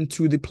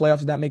into the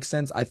playoffs, if that makes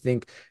sense. I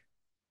think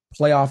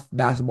playoff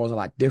basketball is a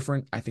lot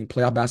different. I think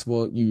playoff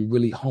basketball, you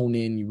really hone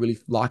in, you really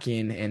lock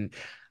in, and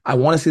I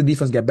want to see the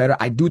defense get better.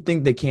 I do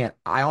think they can.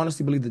 I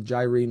honestly believe the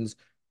Gyreans,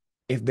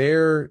 if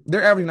they're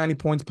averaging 90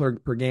 points per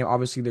game,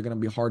 obviously they're going to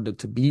be hard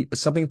to beat. But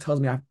something tells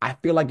me I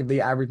feel like if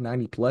they average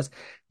 90 plus,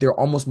 they're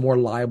almost more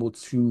liable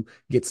to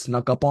get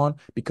snuck up on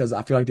because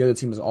I feel like the other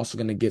team is also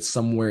going to get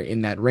somewhere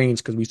in that range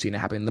because we've seen it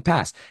happen in the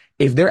past.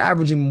 If they're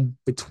averaging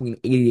between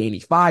 80 and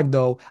 85,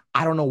 though,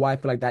 I don't know why I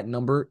feel like that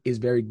number is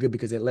very good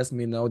because it lets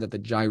me know that the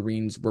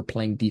Gyrenes were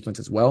playing defense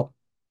as well.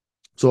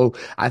 So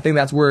I think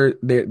that's where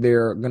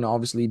they're going to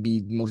obviously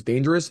be most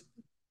dangerous,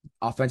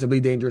 offensively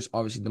dangerous.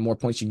 Obviously, the more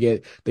points you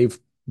get, they've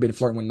been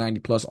flirting with 90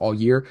 plus all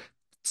year.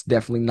 It's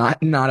definitely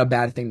not a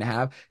bad thing to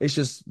have. It's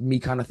just me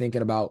kind of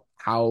thinking about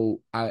how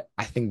I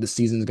think the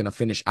season is going to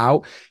finish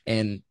out.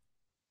 And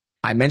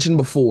I mentioned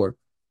before,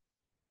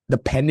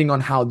 depending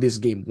on how this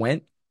game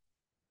went,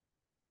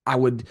 I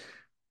would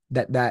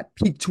that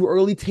peak too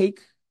early take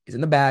is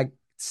in the bag.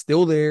 It's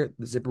still there.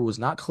 The zipper was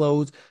not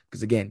closed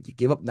because again, you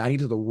give up 90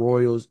 to the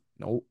Royals.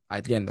 No,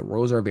 again, the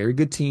Royals are a very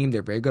good team.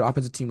 They're a very good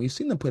offensive team. We've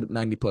seen them put up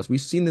 90 plus.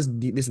 We've seen this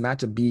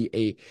matchup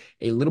be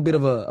a little bit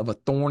of a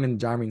thorn in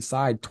Jamee's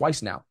side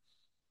twice now.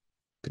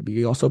 Could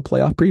be also a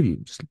playoff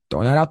preview. Just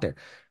throwing that out there.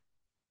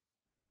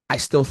 I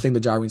still think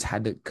the Gyreans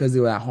had to because they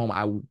were at home.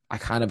 I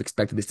kind of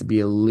expected this to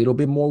be a little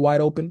bit more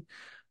wide open.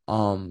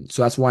 So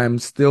that's why I'm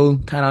still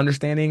kind of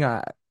understanding.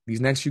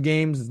 These next few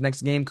games, this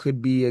next game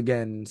could be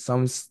again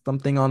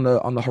something on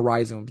the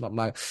horizon. I'm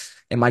like,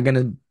 am I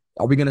gonna?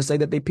 Are we gonna say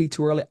that they peaked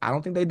too early? I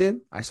don't think they did.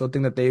 I still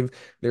think that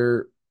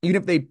they're even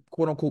if they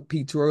quote unquote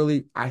peaked too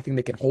early, I think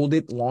they can hold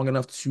it long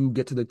enough to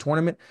get to the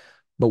tournament.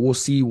 But we'll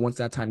see once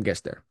that time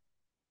gets there.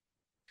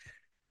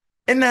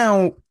 And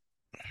now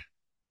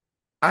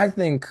I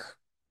think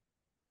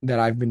that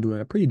I've been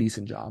doing a pretty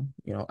decent job,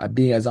 at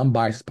being as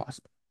unbiased as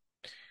possible.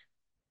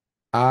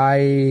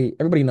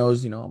 Everybody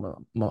knows,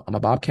 I'm a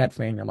Bobcat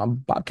fan. I'm a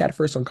Bobcat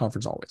first on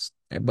conference always.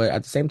 But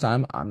at the same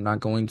time, I'm not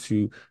going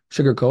to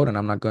sugarcoat and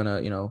I'm not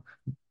gonna,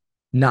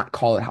 not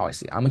call it how I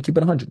see it. I'm gonna keep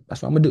it 100.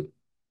 That's what I'm gonna do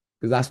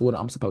because that's what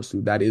I'm supposed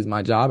to. That is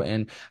my job,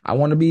 and I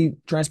want to be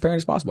transparent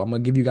as possible. I'm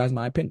gonna give you guys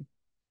my opinion.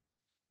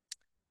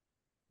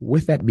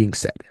 With that being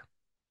said,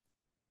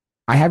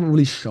 I haven't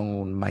really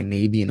shown my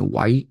navy and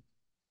white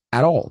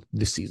at all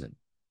this season,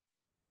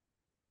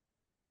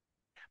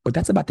 but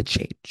that's about to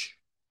change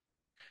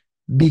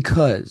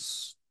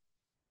because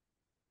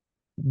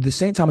the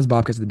St. Thomas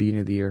Bobcats at the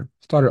beginning of the year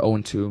started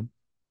 0-2,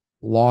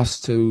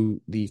 lost to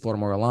the Florida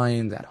Memorial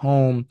Lions at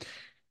home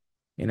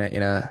in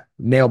a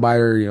nail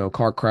biter,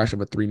 car crash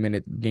of a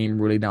 3-minute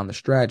game really down the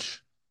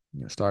stretch.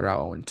 Started out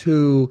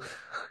 0-2.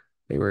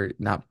 They were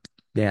not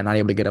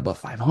able to get above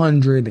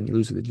 500. Then you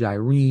lose to the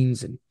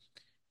Gyrenes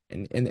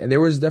and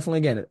there was definitely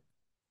again,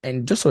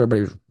 and just so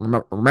everybody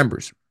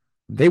remembers,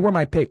 they were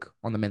my pick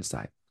on the men's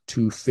side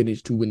to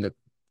win the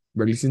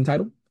regular season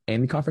title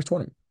and the conference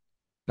tournament.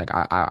 Like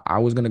I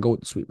was gonna go with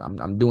the sweep.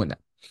 I'm doing that.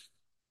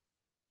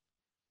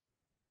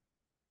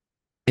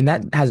 And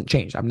that hasn't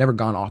changed. I've never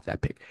gone off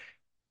that pick.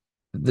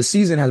 The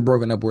season has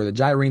broken up where the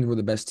Gyrenes were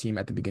the best team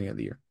at the beginning of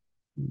the year.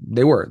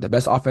 They were the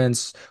best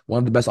offense, one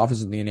of the best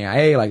offenses in the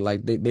NAIA.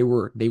 Like they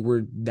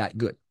were that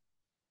good.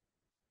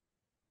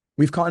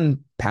 We've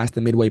gotten past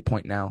the midway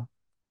point now.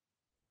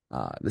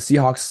 The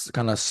Seahawks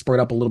kind of spurred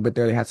up a little bit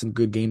there. They had some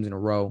good games in a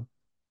row.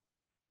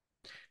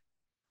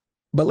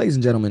 But ladies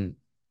and gentlemen,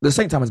 the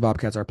St. Thomas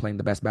Bobcats are playing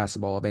the best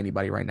basketball of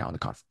anybody right now in the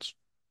conference.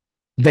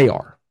 They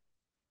are.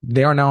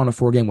 They are now on a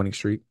 4-game winning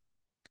streak.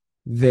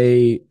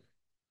 They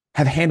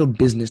have handled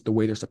business the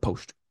way they're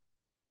supposed to.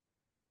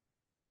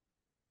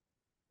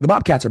 The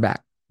Bobcats are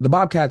back. The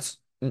Bobcats,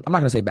 I'm not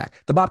going to say back.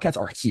 The Bobcats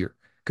are here.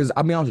 Because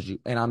I'll be honest with you,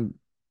 and I'm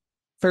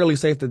fairly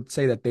safe to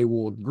say that they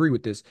will agree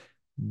with this.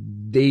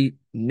 They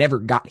never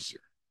got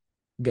here.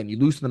 Again, you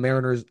lose to the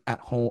Mariners at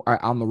home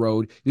or on the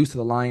road, you lose to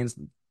the Lions,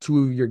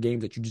 two of your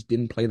games that you just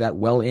didn't play that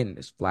well in,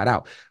 is flat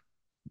out.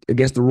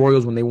 Against the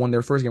Royals when they won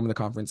their first game in the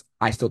conference,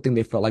 I still think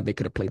they felt like they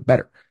could have played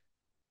better.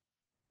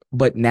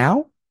 But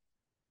now,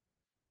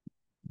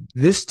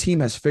 this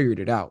team has figured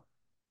it out,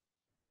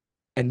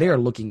 and they are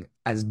looking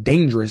as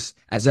dangerous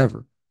as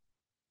ever.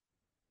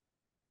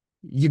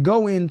 You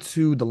go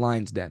into the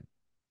Lions Den,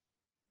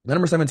 the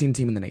number 17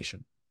 team in the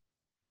nation.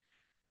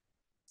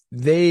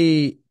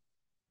 They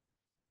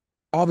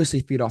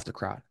obviously feed off the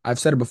crowd. I've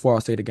said it before,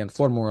 I'll say it again.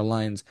 Florida Memorial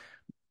Lions,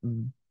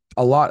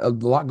 a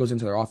lot goes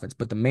into their offense,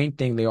 but the main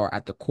thing they are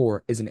at the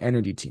core is an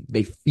energy team.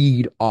 They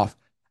feed off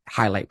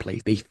highlight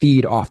plays. They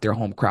feed off their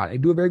home crowd. They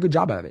do a very good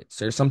job of it.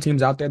 So there's some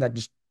teams out there that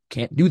just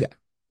can't do that.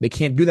 They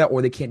can't do that,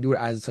 or they can't do it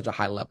at such a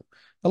high level.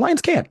 The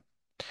Lions can.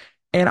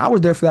 And I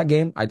was there for that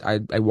game.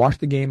 I watched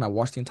the game. I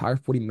watched the entire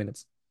 40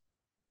 minutes.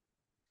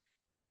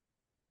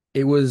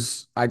 It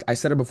was I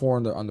said it before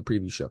on the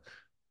preview show.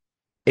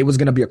 It was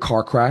gonna be a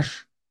car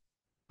crash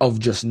of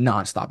just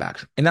nonstop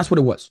action. And that's what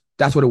it was.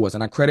 That's what it was.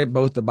 And I credit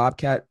both the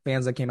Bobcat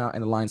fans that came out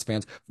and the Lions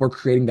fans for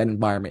creating that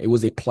environment. It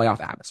was a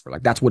playoff atmosphere.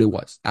 Like that's what it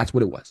was. That's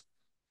what it was.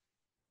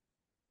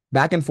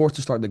 Back and forth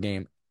to start the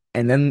game.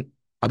 And then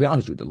I'll be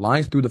honest with you, the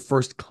Lions threw the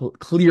first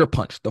clear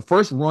punch. The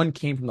first run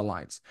came from the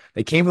Lions.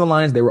 They came from the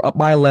Lions. They were up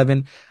by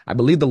 11. I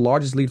believe the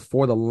largest lead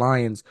for the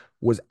Lions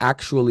was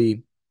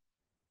actually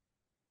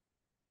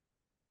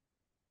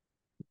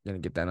gonna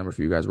get that number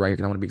for you guys right here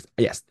because I want to be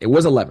yes, it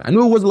was 11. I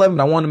knew it was 11,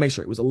 but I wanted to make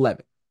sure it was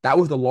 11. That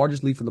was the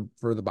largest lead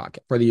for the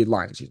Bobcat for the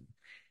Lions, excuse me.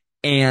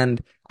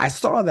 And I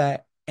saw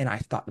that and I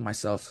thought to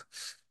myself,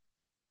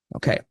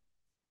 okay,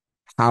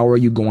 how are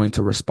you going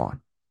to respond?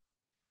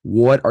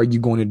 What are you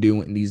going to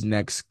do in these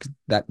next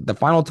that the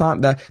final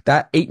time that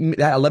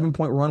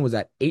 11-point run was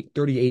at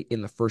 8:38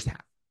 in the first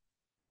half.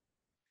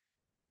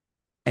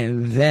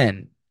 And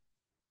then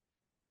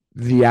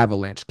the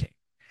avalanche came.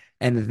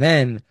 And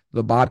then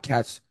the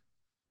Bobcats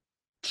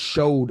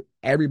showed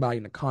everybody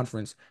in the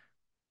conference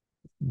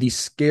the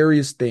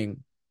scariest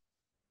thing.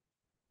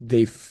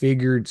 They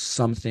figured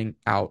something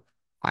out.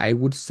 I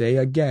would say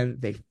again,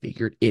 they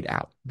figured it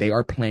out. They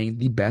are playing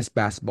the best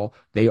basketball.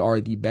 They are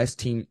the best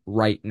team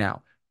right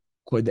now.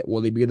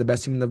 Will they be the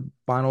best team in the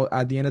final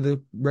at the end of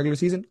the regular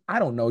season? I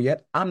don't know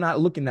yet. I'm not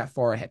looking that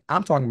far ahead.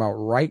 I'm talking about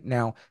right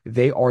now.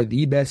 They are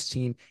the best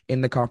team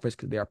in the conference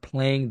because they are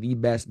playing the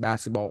best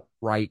basketball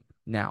right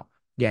now.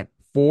 Again,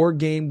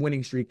 4-game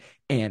winning streak,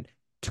 and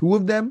two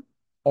of them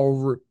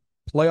over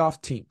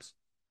playoff teams.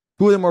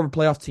 Two of them over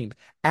playoff teams.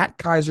 At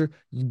Kaiser,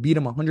 you beat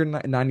them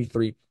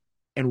 193,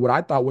 and what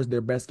I thought was their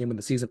best game of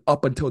the season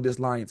up until this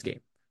Lions game.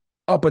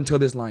 Up until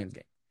this Lions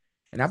game.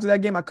 And after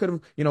that game, I could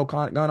have,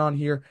 gone on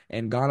here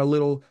and gone a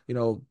little,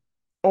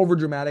 over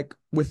dramatic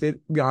with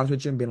it, to be honest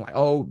with you, and been like,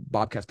 oh,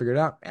 Bobcats figured it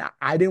out.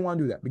 I didn't want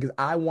to do that because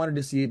I wanted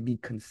to see it be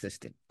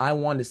consistent. I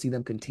wanted to see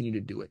them continue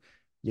to do it.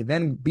 You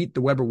then beat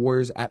the Weber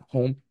Warriors at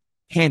home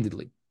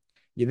handedly.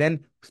 You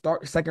then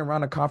start second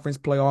round of conference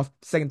playoff,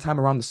 second time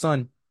around the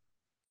sun,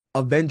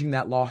 avenging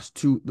that loss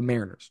to the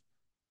Mariners.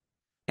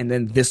 And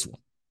then this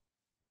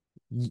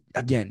one,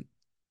 again,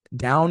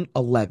 down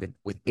 11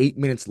 with 8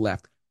 minutes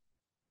left.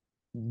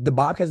 The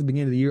Bobcats at the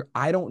beginning of the year,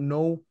 I don't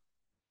know.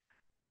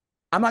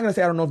 I'm not going to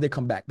say I don't know if they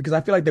come back because I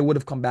feel like they would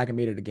have come back and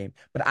made it a game,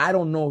 but I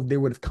don't know if they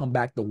would have come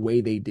back the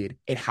way they did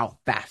and how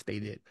fast they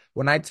did.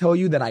 When I tell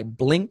you that I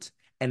blinked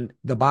and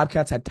the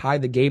Bobcats had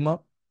tied the game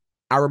up,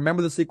 I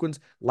remember the sequence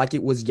like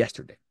it was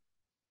yesterday.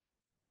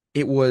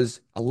 It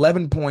was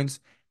 11 points,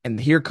 and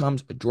here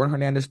comes a Jordan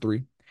Hernandez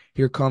three.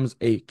 Here comes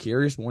a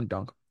Curious one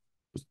dunk.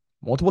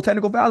 Multiple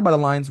technical fouls by the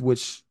Lions,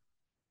 which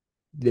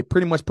they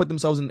pretty much put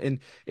themselves in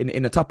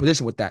a tough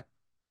position with that.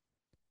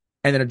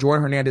 And then a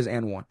Jordan Hernandez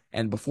and one.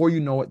 And before you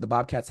know it, the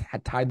Bobcats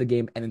had tied the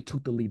game and then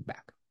took the lead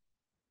back.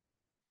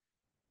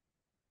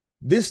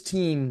 This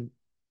team,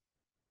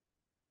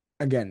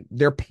 again,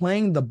 they're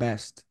playing the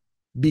best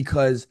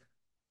because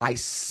I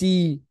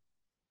see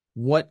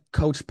what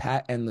Coach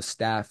Pat and the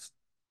staff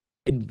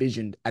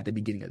envisioned at the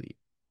beginning of the year.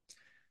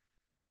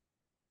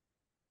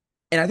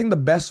 And I think the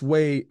best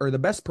way or the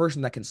best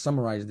person that can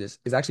summarize this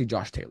is actually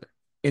Josh Taylor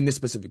in this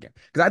specific game.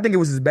 Because I think it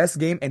was his best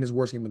game and his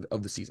worst game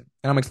of the season.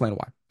 And I'm going to explain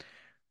why.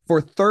 For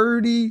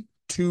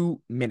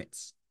 32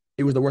 minutes,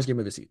 it was the worst game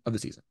of the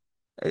season.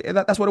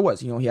 That's what it was.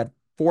 He had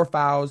 4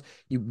 fouls.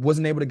 He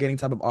wasn't able to get any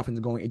type of offense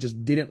going. It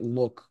just didn't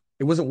look,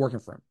 it wasn't working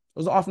for him. It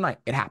was an off night.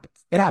 It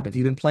happens. It happens.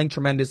 He's been playing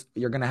tremendous.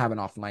 You're going to have an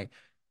off night.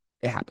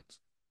 It happens.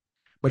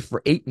 But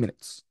for 8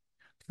 minutes,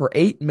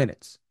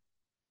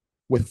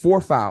 with 4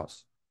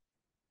 fouls,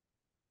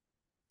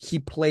 he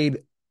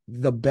played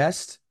the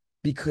best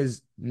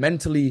because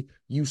mentally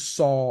you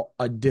saw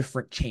a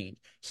different change.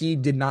 He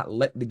did not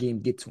let the game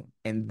get to him.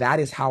 And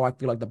that is how I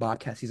feel like the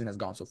Bobcat season has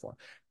gone so far.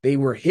 They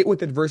were hit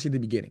with adversity at the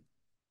beginning.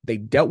 They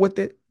dealt with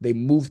it. They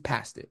moved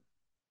past it.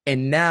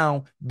 And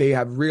now they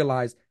have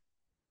realized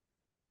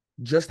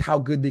just how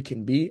good they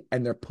can be,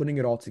 and they're putting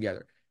it all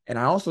together. And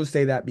I also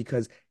say that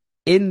because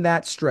in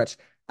that stretch,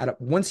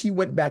 once he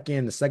went back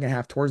in the second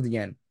half towards the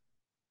end,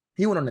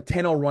 he went on a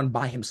 10-0 run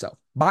by himself.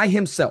 By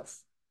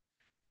himself.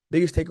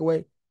 Biggest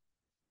takeaway,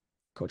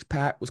 Coach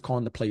Pat was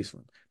calling the plays for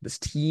him. This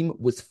team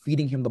was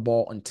feeding him the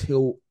ball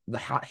until the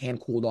hot hand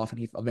cooled off and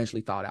he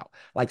eventually fouled out.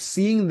 Like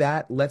seeing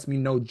that lets me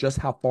know just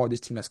how far this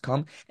team has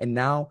come. And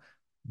now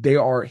they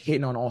are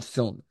hitting on all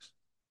cylinders.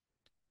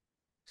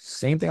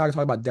 Same thing I can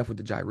talk about depth with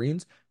the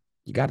Gyrenes.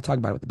 You got to talk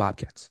about it with the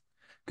Bobcats.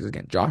 Because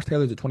again, Josh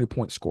Taylor's a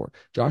 20-point scorer.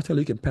 Josh Taylor,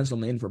 you can pencil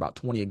him in for about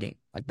 20 a game.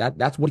 Like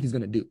that's what he's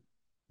going to do.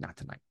 Not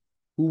tonight.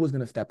 Who was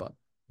going to step up?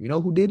 You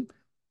know who did?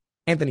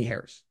 Anthony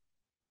Harris.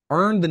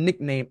 Earned the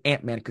nickname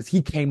Ant-Man because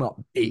he came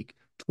up big.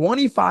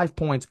 25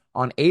 points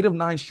on 8 of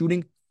 9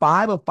 shooting,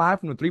 5 of 5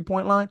 from the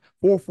 3-point line,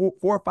 4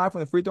 or 5 from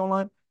the free throw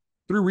line,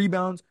 3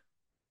 rebounds.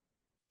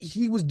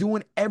 he was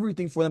doing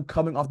everything for them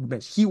coming off the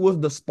bench. He was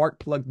the spark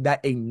plug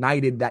that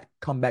ignited that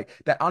comeback,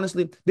 that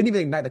honestly didn't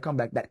even ignite the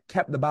comeback, that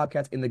kept the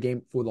Bobcats in the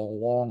game for the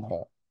long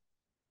haul.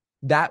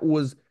 That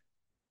was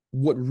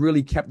what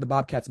really kept the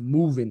Bobcats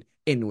moving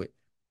into it.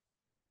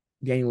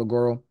 Daniel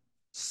Agoro,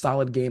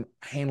 solid game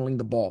handling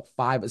the ball,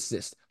 5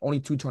 assists, only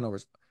 2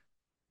 turnovers.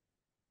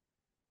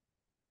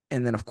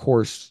 And then, of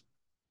course,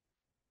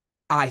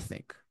 I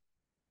think,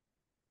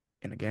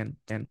 and again,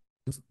 and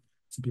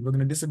some people are going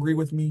to disagree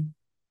with me.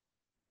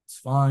 It's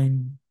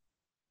fine.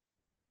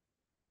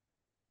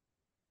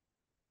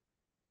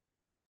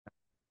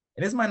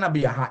 And this might not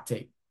be a hot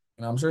take.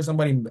 And I'm sure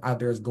somebody out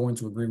there is going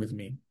to agree with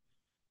me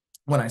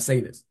when I say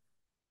this.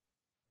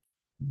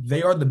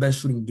 They are the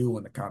best shooting duo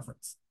in the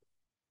conference.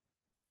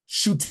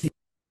 Shooting.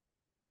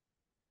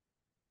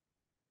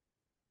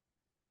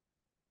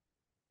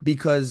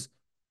 Because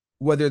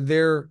whether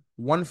they're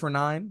 1 for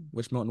 9,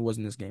 which Milton was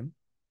in this game,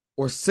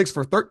 or 6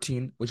 for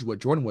 13, which is what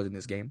Jordan was in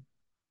this game,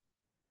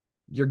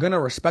 you're going to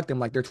respect them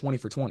like they're 20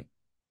 for 20.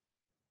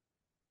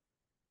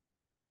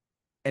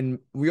 And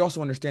we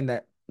also understand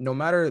that no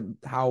matter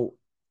how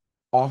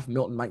off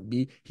Milton might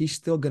be, he's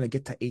still going to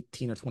get to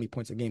 18 or 20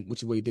 points a game,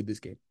 which is what he did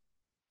this game.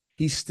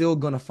 He's still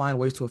going to find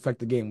ways to affect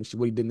the game, which is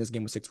what he did in this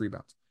game with 6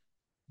 rebounds.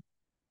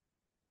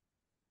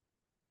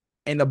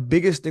 And the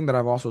biggest thing that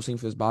I've also seen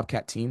for this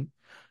Bobcat team,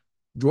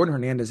 Jordan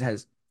Hernandez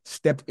has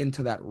stepped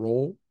into that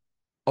role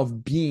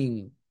of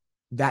being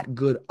that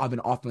good of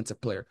an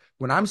offensive player.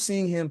 When I'm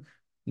seeing him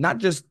not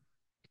just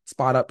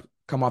spot up,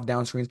 come off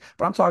down screens,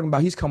 but I'm talking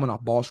about he's coming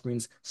off ball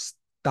screens,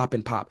 stop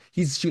and pop.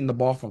 He's shooting the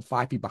ball from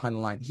 5 feet behind the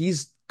line.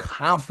 He's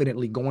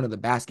confidently going to the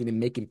basket and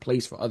making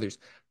plays for others.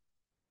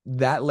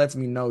 That lets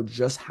me know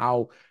just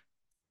how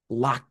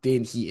locked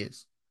in he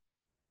is.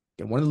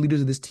 And one of the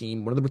leaders of this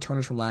team, one of the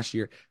returners from last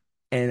year.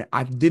 And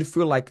I did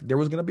feel like there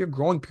was going to be a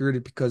growing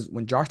period because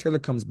when Josh Taylor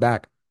comes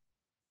back,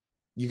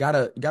 you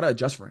gotta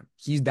adjust for him.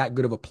 He's that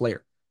good of a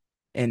player.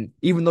 And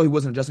even though he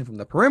wasn't adjusting from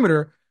the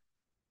perimeter,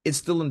 it's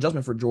still an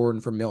adjustment for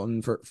Jordan, for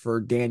Milton, for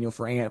Daniel,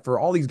 for Ant, for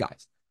all these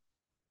guys.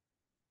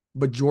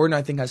 But Jordan,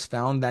 I think, has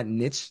found that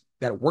niche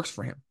that works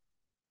for him.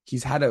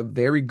 He's had a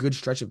very good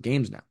stretch of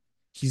games now.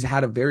 He's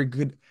had a very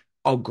good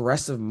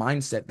aggressive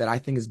mindset that I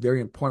think is very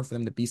important for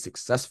them to be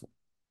successful.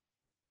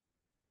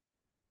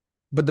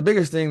 But the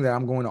biggest thing that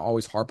I'm going to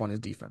always harp on is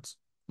defense.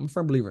 I'm a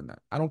firm believer in that.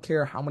 I don't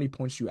care how many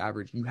points you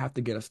average, you have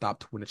to get a stop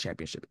to win a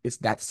championship. It's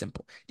that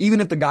simple.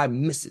 Even if the guy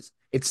misses,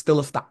 it's still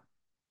a stop.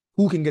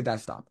 Who can get that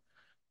stop?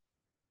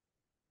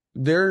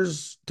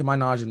 There's, to my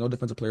knowledge, no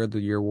defensive player of the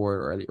year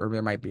award, or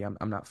there might be. I'm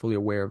not fully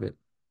aware of it.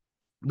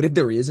 But if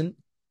there isn't,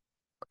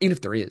 even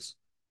if there is,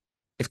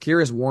 if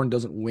Kyrus Warren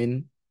doesn't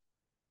win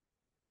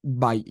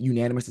by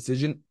unanimous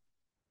decision,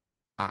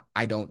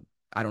 I don't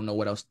know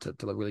what else to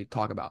really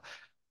talk about.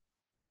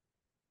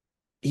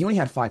 He only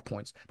had 5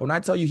 points. But when I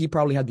tell you he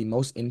probably had the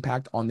most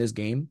impact on this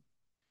game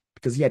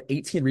because he had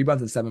 18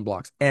 rebounds and 7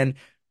 blocks. And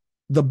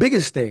the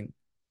biggest thing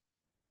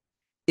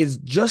is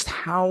just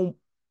how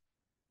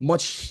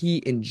much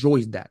he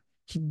enjoys that.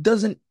 He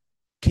doesn't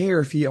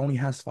care if he only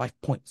has 5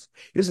 points.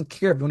 He doesn't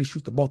care if he only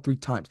shoots the ball 3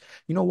 times.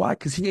 You know why?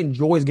 Because he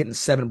enjoys getting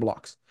 7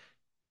 blocks.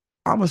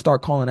 I'm going to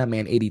start calling that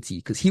man ADT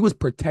because he was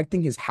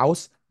protecting his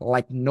house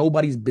like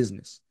nobody's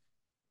business.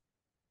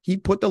 He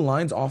put the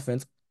Lions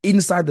offense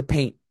inside the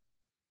paint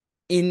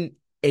in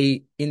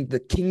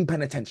the King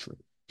Penitentiary.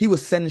 He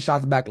was sending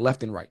shots back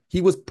left and right.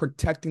 He was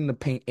protecting the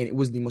paint, and it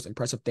was the most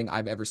impressive thing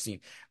I've ever seen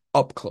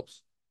up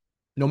close.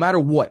 No matter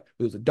what,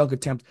 it was a dunk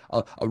attempt,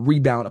 a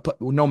rebound,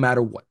 no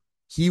matter what.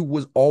 He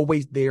was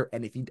always there,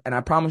 and I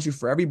promise you,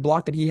 for every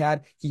block that he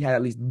had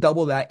at least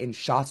double that in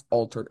shots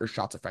altered or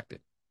shots affected.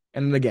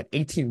 And then again,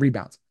 18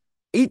 rebounds.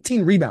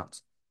 18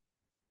 rebounds.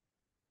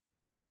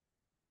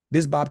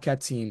 This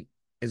Bobcat team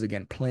is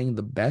again playing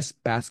the best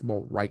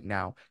basketball right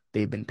now.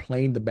 They've been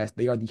playing the best.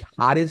 They are the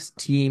hottest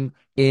team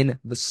in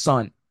the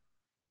sun.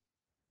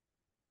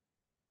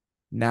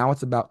 Now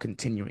it's about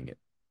continuing it.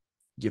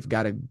 You've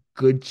got a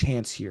good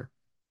chance here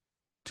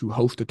to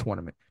host a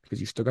tournament because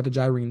you still got the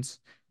Gyrenes,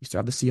 you still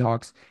have the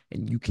Seahawks,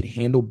 and you can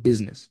handle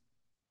business.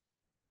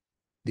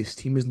 This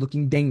team is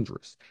looking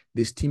dangerous.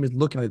 This team is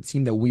looking like the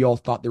team that we all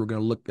thought they were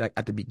going to look like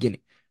at the beginning.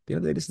 At the end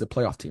of the day, this is a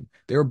playoff team.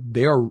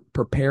 They are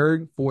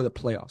preparing for the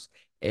playoffs.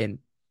 And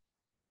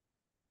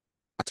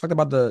I talked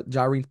about the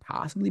Gyrenes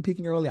possibly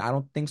peaking early. I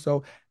don't think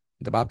so.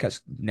 The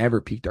Bobcats never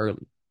peaked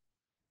early.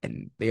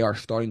 And they are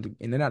starting to,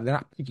 and they're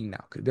not peaking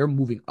now because they're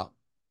moving up.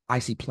 I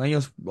see plenty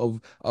of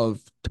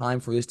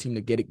time for this team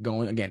to get it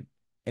going again.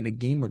 In a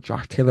game where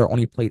Josh Taylor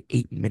only played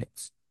 8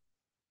 minutes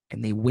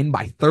and they win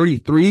by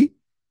 33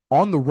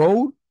 on the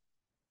road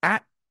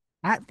at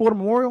Florida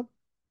Memorial,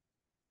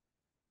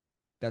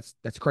 that's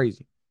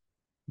crazy.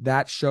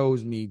 That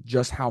shows me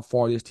just how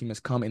far this team has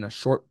come in a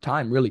short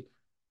time, really.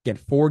 Again,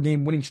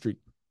 4-game winning streak.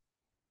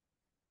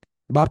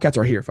 The Bobcats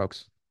are here,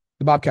 folks.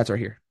 The Bobcats are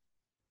here.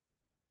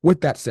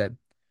 With that said,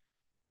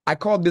 I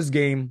called this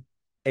game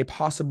a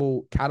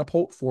possible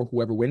catapult for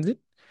whoever wins it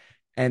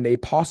and a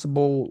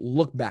possible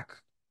look back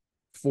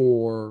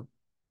for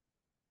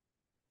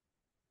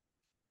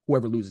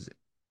whoever loses it.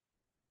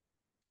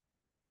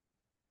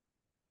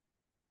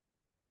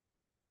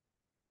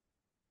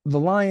 The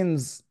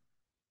Lions,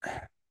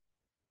 it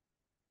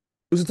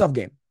was a tough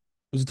game.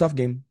 It was a tough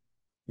game.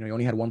 You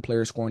only had one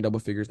player scoring double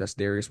figures. That's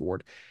Darius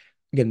Ward.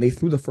 Again, they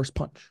threw the first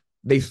punch.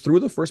 They threw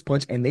the first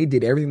punch and they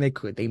did everything they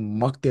could. They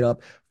mucked it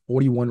up.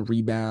 41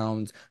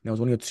 rebounds. There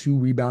was only a 2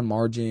 rebound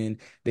margin.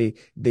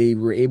 They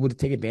were able to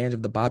take advantage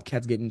of the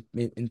Bobcats getting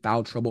in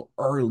foul trouble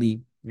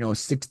early.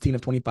 16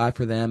 of 25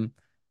 for them,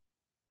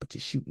 but to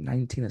shoot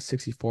 19 of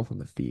 64 from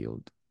the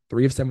field,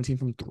 3 of 17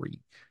 from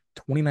three,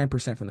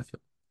 29% from the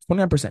field,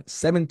 29%,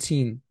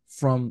 17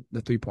 from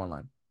the 3-point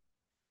line.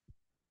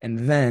 And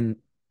then,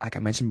 like I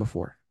mentioned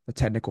before, the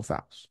technical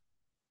fouls.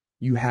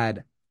 You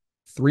had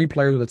 3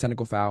 players with a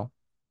technical foul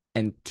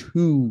and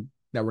 2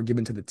 that were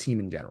given to the team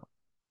in general.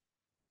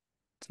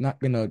 It's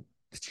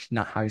just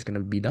not how it's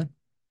gonna be done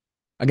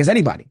against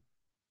anybody.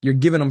 You're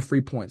giving them free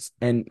points.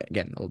 And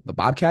again, the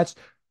Bobcats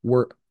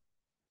were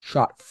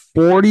shot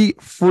 40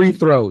 free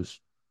throws.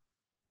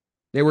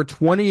 They were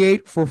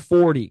 28 for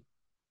 40.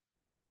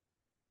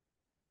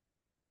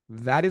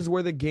 That is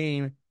where the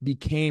game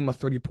became a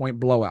 30-point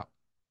blowout.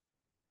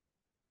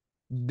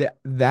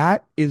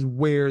 That is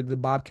where the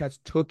Bobcats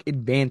took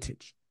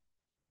advantage.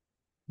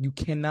 You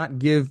cannot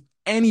give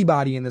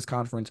anybody in this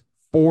conference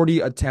 40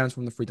 attempts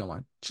from the free throw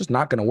line. It's just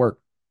not going to work.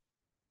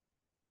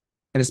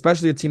 And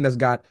especially a team that's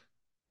got,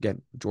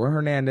 again, Jordan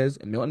Hernandez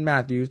and Milton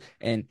Matthews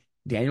and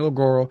Daniel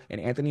Agoro and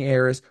Anthony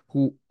Harris,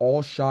 only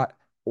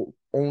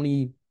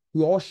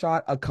who all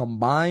shot a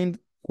combined,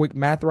 quick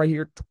math right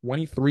here,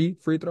 23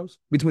 free throws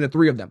between the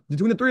three of them.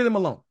 Between the three of them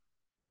alone.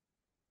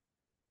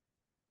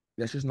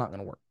 That's just not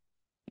going to work.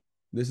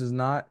 This is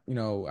not,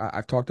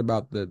 I've talked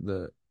about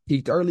the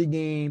peaked early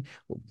game.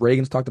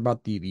 Reagan's talked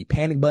about the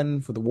panic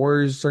button for the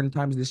Warriors certain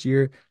times this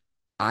year.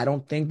 I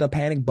don't think the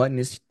panic button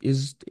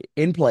is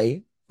in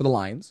play for the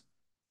Lions,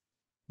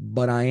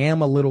 but I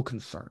am a little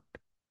concerned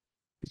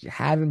because you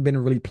haven't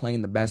been really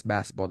playing the best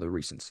basketball of the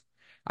recents.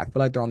 I feel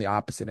like they're on the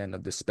opposite end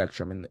of the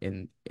spectrum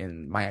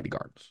in Miami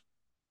Gardens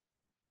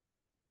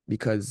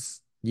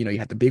because you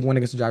had the big win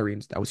against the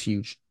Gyrenes. That was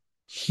huge,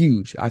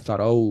 huge. I thought,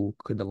 oh,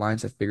 could the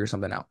Lions have figured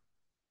something out?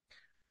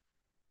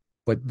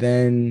 But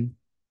then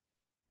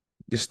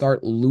you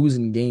start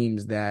losing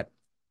games that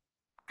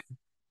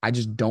I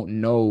just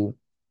don't know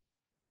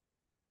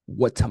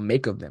what to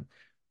make of them.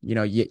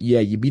 Yeah,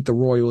 you beat the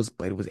Royals,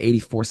 but it was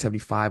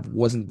 84-75,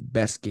 wasn't the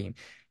best game.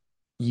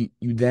 You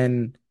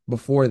then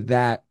before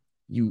that,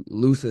 you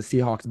lose to the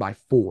Seahawks by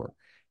 4.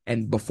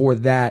 And before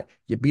that,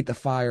 you beat the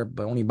Fire,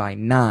 but only by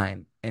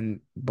 9. And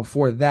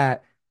before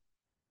that,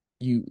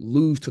 you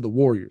lose to the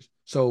Warriors.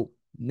 So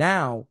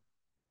now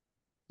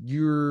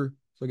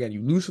so again,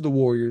 you lose to the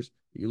Warriors,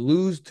 you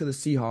lose to the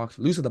Seahawks,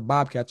 lose to the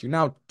Bobcats. You're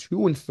now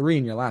 2-3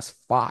 in your last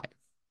 5.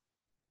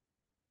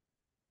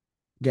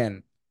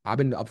 Again, I've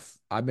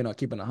been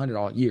keeping 100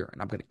 all year,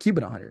 and I'm going to keep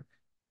it 100.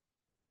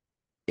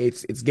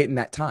 It's getting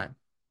that time.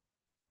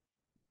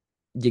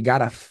 You got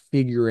to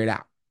figure it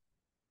out.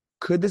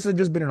 Could this have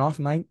just been an off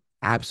night?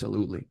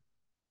 Absolutely.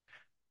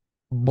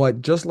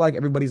 But just like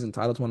everybody's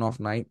entitled to an off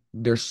night,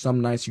 there's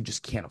some nights you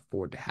just can't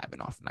afford to have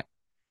an off night.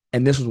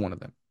 And this was one of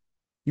them.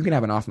 You can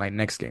have an off night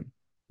next game.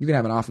 You can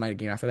have an off night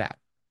game after that.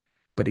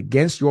 But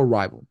against your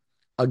rival,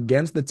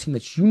 against the team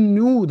that you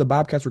knew the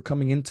Bobcats were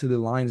coming into the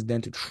Lions'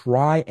 den to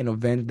try and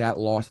avenge that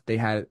loss that they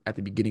had at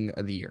the beginning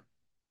of the year.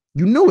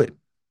 You knew it.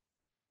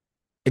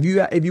 If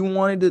you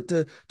wanted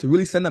to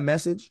really send a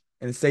message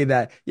and say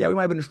that, yeah, we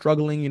might have been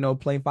struggling,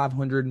 playing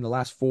 500 in the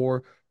last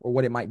 4 or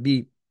what it might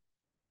be,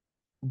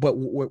 but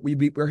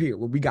we're here.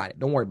 We got it.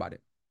 Don't worry about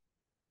it.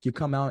 You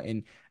come out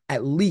and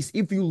at least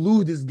if you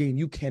lose this game,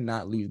 you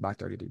cannot lose by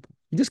 33 points.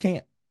 You just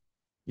can't.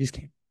 You just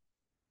can't.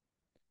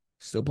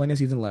 Still plenty of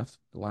season left.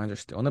 The Lions are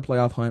still in the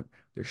playoff hunt.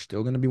 They're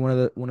still going to be one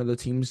of the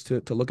teams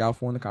to look out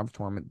for in the conference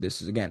tournament.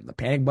 This is again, the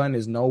panic button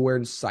is nowhere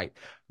in sight,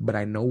 but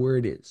I know where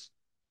it is.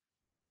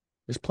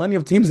 There's plenty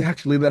of teams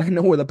actually that I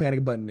know where the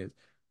panic button is.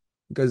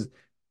 Because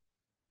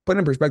put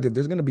in perspective,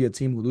 there's going to be a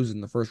team who loses in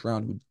the first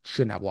round who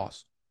shouldn't have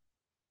lost.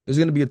 There's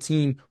going to be a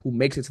team who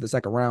makes it to the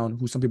second round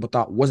who some people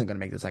thought wasn't going to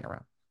make it to the second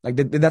round. Like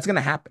that's going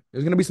to happen.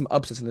 There's going to be some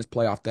upsets in this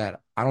playoff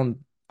that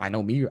I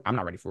know me, I'm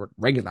not ready for it.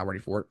 Reagan's not ready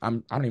for it. I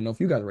don't even know if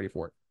you guys are ready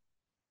for it.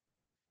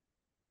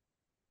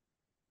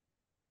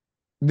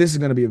 This is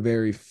going to be a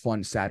very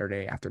fun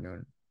Saturday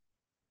afternoon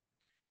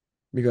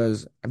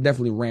because I've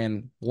definitely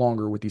ran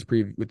longer with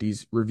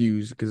these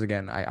reviews because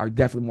again, I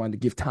definitely wanted to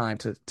give time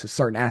to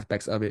certain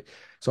aspects of it.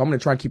 So I'm going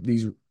to try to keep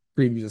these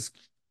previews as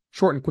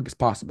short and quick as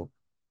possible.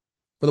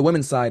 For the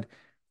women's side,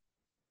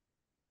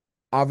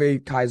 Ave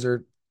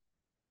Kaiser,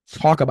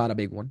 talk about a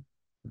big one.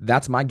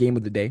 That's my game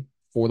of the day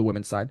for the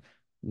women's side.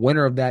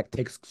 Winner of that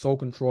takes sole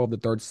control of the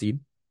third seed.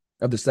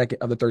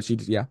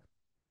 Yeah.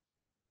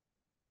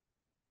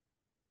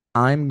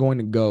 I'm going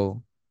to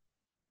go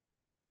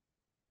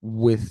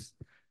with,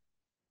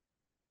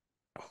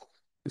 oh,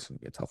 this will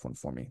be a tough one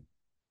for me.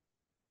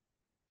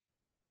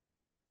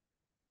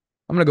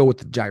 I'm going to go with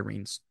the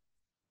Gyrenes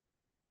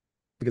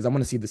because I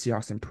want to see the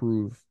Seahawks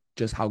improve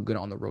just how good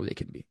on the road they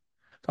can be.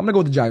 I'm gonna go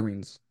with the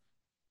Gyrenes.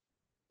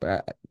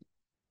 But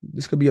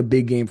this could be a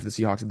big game for the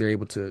Seahawks if they're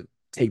able to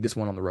take this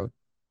one on the road.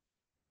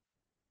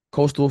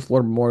 Coastal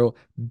Florida Memorial,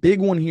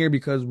 big one here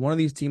because one of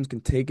these teams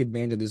can take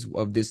advantage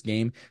of this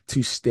game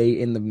to stay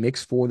in the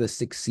mix for the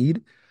sixth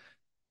seed.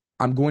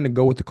 I'm going to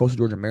go with the Coastal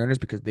Georgia Mariners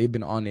because they've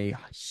been on a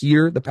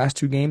heater the past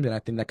two games, and I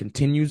think that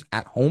continues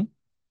at home.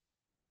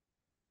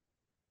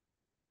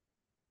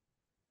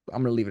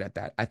 I'm going to leave it at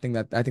that. I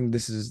think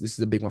this is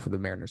a big one for the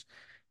Mariners.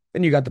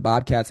 Then you got the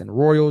Bobcats and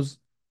Royals.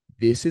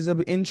 This is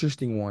an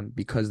interesting one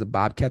because the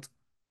Bobcats,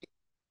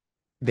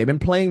 they've been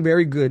playing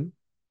very good.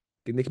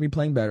 I think they can be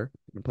playing better.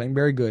 They've been playing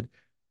very good.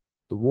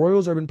 The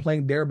Royals have been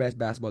playing their best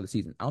basketball this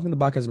season. I don't think the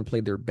Bobcats have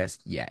played their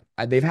best yet.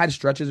 They've had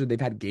stretches or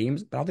they've had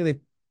games, but I don't think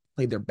they've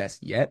played their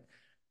best yet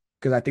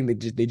because I think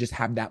they just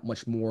have that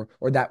much more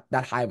or that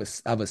high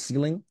of a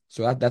ceiling.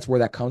 So that's where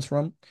that comes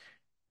from.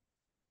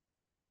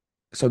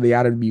 So they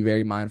ought to be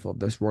very mindful of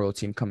this Royal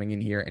team coming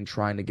in here and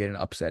trying to get an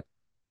upset.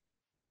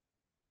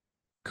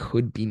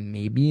 Could be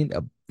maybe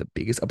the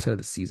biggest upset of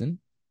the season.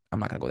 I'm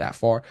not gonna go that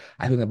far.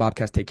 I think the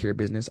Bobcats take care of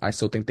business. I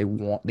still think they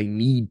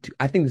need to.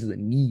 I think this is a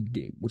need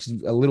game, which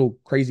is a little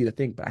crazy to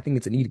think, but I think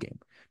it's a need game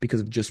because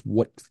of just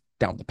what's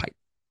down the pipe.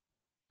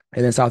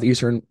 And then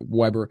Southeastern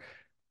Weber,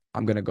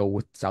 I'm gonna go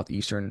with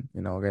Southeastern.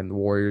 Again, the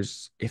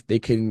Warriors, if they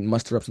can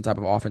muster up some type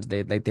of offense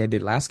they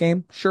did last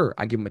game, sure,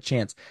 I give them a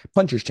chance,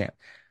 puncher's chance.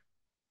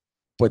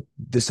 But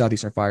this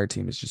Southeastern Fire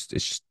team is just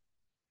it's just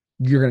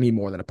you're gonna need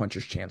more than a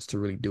puncher's chance to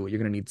really do it. You're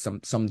gonna need some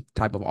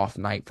type of off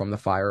night from the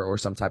Fire or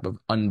some type of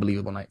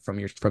unbelievable night from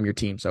your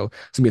team. So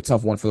it's gonna be a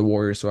tough one for the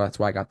Warriors. So that's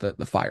why I got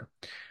the Fire.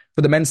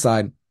 For the men's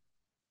side,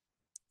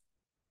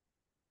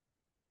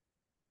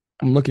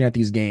 I'm looking at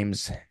these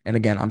games, and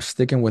again, I'm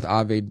sticking with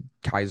Ave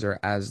Kaiser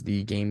as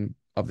the game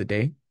of the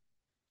day.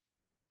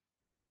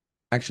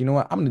 Actually, you know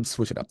what? I'm gonna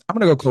switch it up. I'm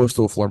gonna go close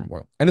to a Florida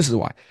Memorial, and this is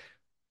why.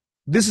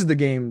 This is the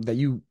game that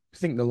you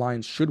think the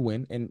Lions should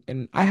win,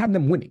 and I have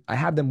them winning. I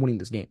have them winning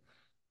this game.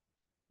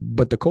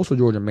 But the Coastal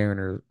Georgia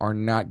Mariners are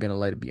not going to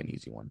let it be an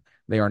easy one.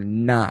 They are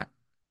not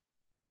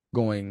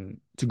going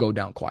to go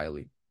down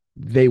quietly.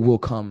 They will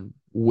come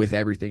with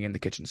everything in the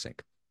kitchen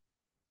sink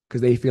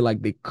because they feel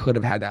like they could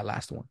have had that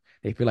last one.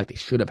 They feel like they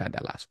should have had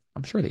that last one.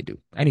 I'm sure they do.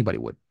 Anybody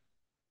would.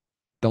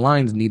 The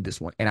Lions need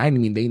this one. And I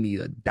mean, they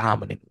need a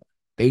dominant one.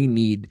 They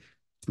need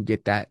to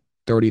get that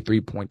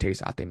 33-point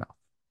taste out their mouth.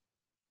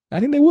 I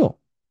think they will.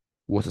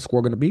 What's the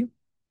score going to be?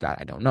 That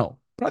I don't know.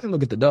 But I think they'll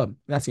get the dub.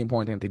 That's the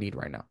important thing that they need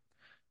right now.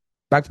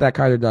 Back to that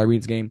Kaiser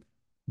Reed's game.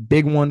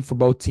 Big one for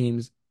both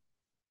teams.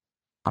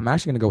 I'm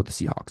actually going to go with the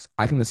Seahawks.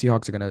 I think the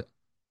Seahawks are going to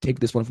take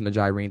this one from the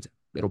Gyrenes.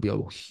 It'll be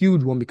a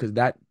huge one because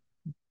that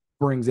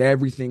brings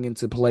everything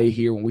into play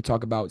here when we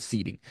talk about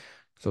seeding.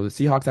 So the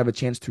Seahawks have a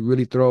chance to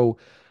really throw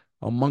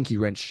a monkey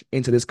wrench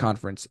into this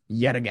conference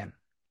yet again.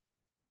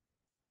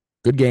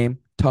 Good game,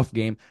 tough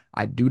game.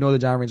 I do know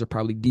the Gyrenes are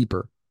probably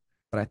deeper,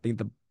 but I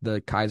think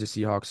the Kaiser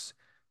Seahawks,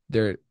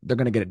 they're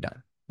gonna get it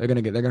done. They're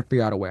gonna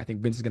figure out a way. I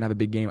think Vince is gonna have a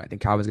big game. I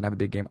think Calvin's gonna have a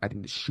big game. I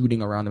think the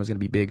shooting around them is gonna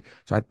be big.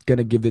 So I'm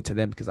gonna give it to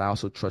them because I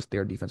also trust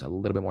their defense a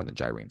little bit more than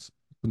Gyrenes.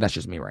 But that's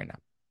just me right now.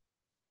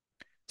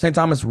 St.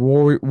 Thomas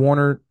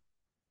Warner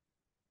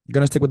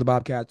gonna stick with the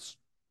Bobcats.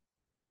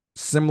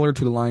 Similar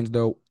to the Lions,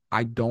 though,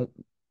 I don't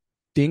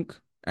think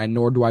and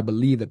nor do I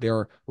believe that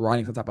they're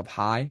riding some type of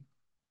high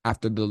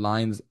after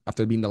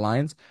being the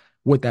Lions.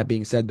 With that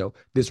being said, though,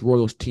 this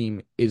Royals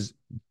team is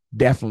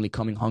definitely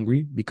coming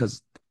hungry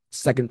because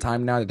second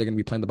time now that they're going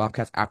to be playing the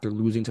Bobcats after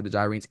losing to the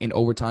Gyrenes in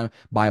overtime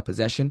by a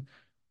possession.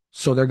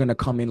 So they're going to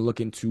come in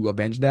looking to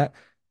avenge that.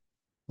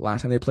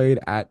 Last time they played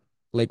at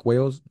Lake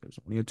Wales, it was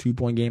only a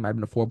 2-point game. I've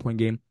been a 4-point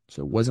game.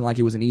 So it wasn't like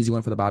it was an easy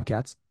one for the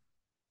Bobcats.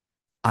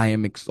 But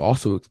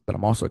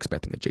I'm also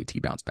expecting the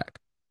JT bounce back.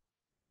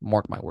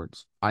 Mark my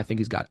words. I think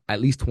he's got at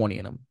least 20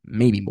 in him,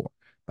 maybe more,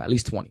 but at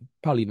least 20.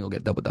 Probably even he'll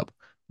get double double.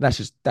 That's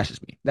just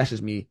me. That's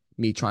just me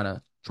trying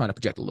to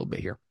project a little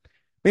bit here.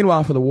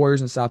 Meanwhile, for the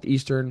Warriors in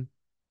Southeastern,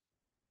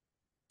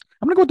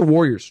 I'm gonna go with the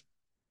Warriors.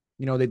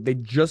 They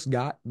just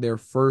got their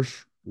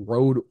first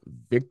road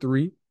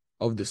victory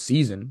of the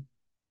season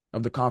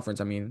of the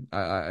conference. I mean,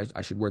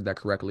 I should word that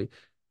correctly.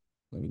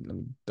 Let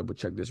me double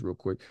check this real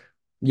quick.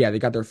 Yeah, they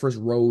got their first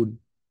road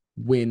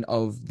win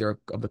of the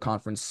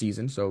conference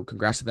season. So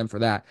congrats to them for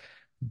that.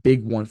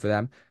 Big one for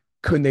them.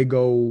 Couldn't they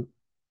go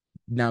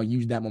now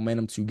use that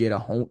momentum to get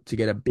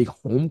a big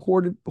home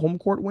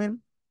court win?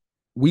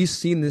 We've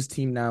seen this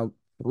team now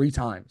 3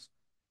 times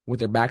with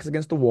their backs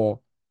against the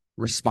wall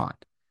respond.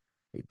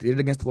 They did it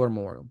against Florida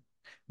Memorial.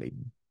 They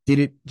did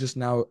it just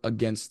now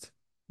against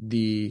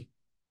the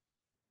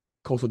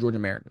Coastal Georgia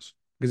Mariners.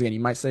 Because again, you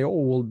might say, "Oh,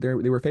 well,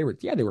 they were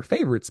favorites." Yeah, they were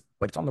favorites,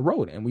 but it's on the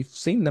road, and we've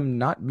seen them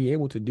not be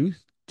able to do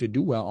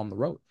well on the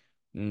road.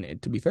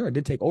 And to be fair, it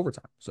did take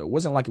overtime, so it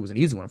wasn't like it was an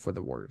easy one for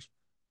the Warriors.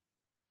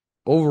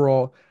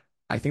 Overall,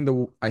 I think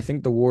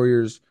the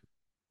Warriors.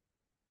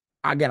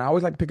 Again, I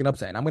always like to pick an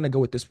upset, and I'm gonna go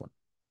with this one.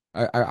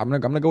 I'm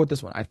gonna go with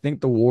this one. I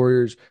think the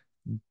Warriors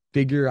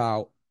figure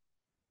out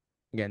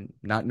Again,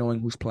 not knowing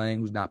who's playing,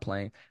 who's not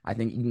playing. I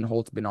think Eden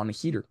Holt's been on a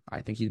heater.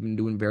 I think he's been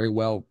doing very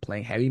well,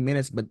 playing heavy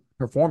minutes, but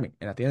performing.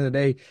 And at the end of the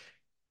day,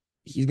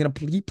 he's going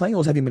to keep playing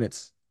those heavy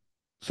minutes.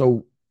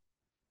 So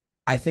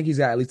I think he's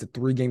got at least a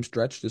 3-game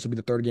stretch. This will be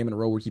the third game in a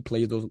row where he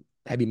plays those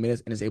heavy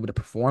minutes and is able to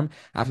perform.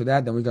 After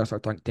that, then we got to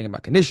start thinking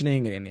about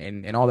conditioning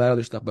and all that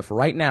other stuff. But for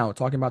right now,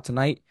 talking about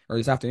tonight or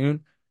this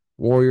afternoon,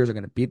 Warriors are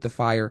going to beat the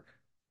Fire.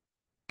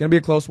 Going to be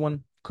a close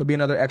one. Could be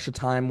another extra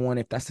time one.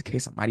 If that's the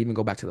case, I might even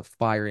go back to the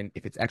Fire. And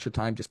if it's extra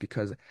time, just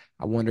because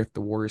I wonder if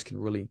the Warriors can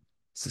really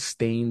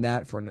sustain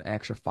that for an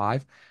extra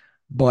 5.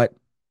 But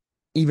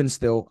even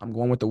still, I'm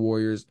going with the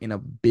Warriors in a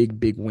big,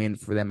 big win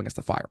for them against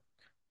the Fire.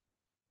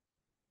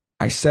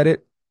 I said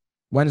it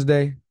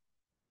Wednesday,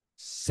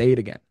 say it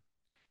again.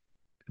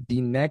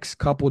 The next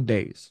couple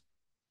days,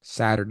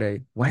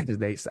 Saturday,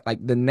 Wednesday,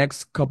 like the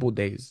next couple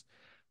days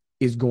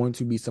is going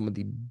to be some of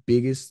the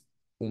biggest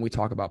when we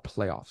talk about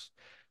playoffs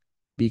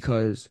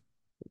because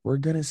we're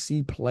going to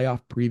see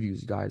playoff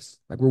previews, guys.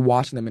 Like we're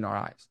watching them in our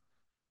eyes.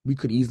 We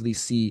could easily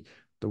see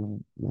the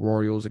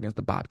Royals against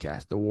the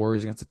Bobcats, the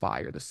Warriors against the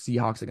Fire, the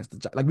Seahawks against the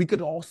Giants. Like we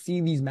could all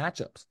see these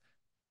matchups.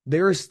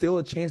 There is still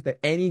a chance that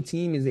any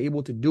team is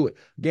able to do it.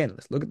 Again,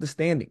 let's look at the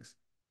standings.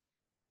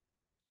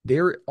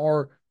 There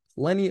are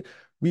plenty.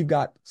 We've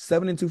got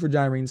 7-2 for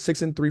Giants,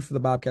 6-3 for the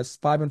Bobcats,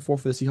 5-4 for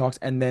the Seahawks,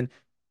 and then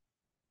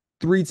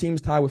 3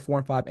 teams tied with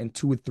 4-5 and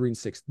 2 with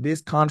 3-6.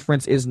 This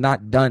conference is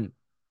not done.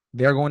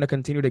 They're going to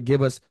continue to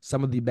give us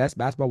some of the best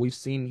basketball we've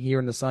seen here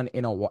in the Sun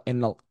I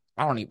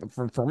don't even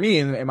for me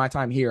in my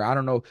time here. I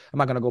don't know. I'm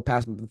not gonna go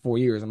past them for 4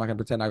 years. I'm not gonna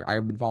pretend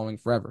I've been following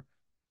forever.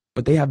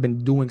 But they have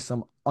been doing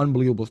some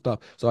unbelievable stuff.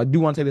 So I do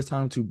want to take this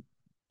time to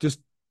just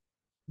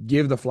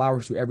give the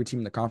flowers to every team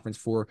in the conference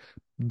for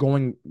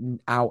going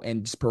out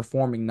and just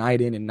performing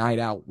night in and night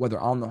out, whether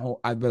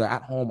whether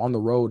at home, on the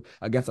road,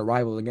 against a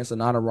rival, against a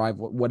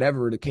non-rival,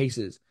 whatever the case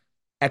is,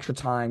 extra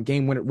time,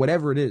 game winner,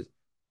 whatever it is.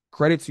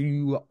 Credit to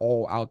you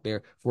all out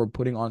there for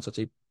putting on such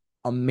a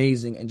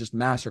amazing and just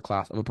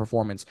masterclass of a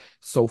performance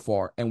so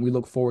far, and we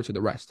look forward to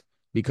the rest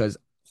because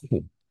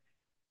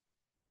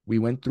we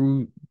went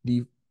through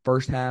the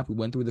first half, we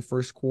went through the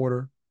first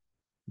quarter,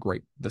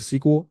 great. The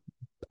sequel,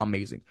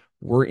 amazing.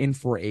 We're in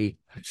for a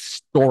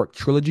historic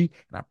trilogy,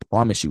 and I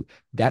promise you,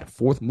 that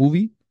 4th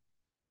movie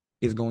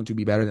is going to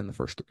be better than the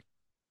first 3.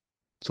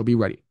 So be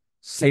ready.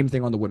 Same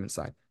thing on the women's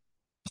side.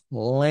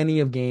 Plenty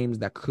of games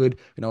that could,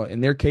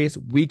 in their case,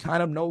 we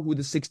kind of know who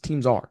the 6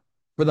 teams are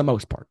for the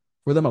most part.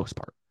 For the most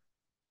part.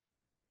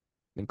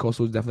 And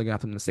Coastal is definitely going to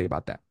have something to say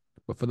about that.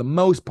 But for the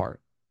most part,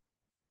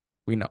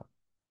 we know.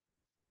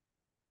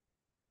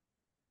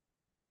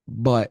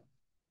 But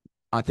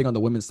I think on the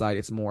women's side,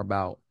 it's more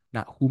about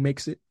not who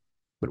makes it,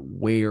 but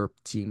where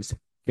teams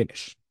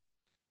finish.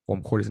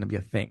 Home court is going to be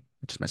a thing.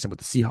 I just mentioned with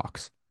the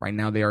Seahawks. Right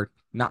now, they are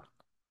not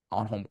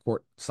on home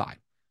court side,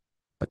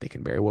 but they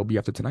can very well be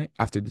after tonight,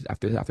 after this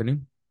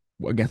afternoon,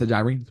 against the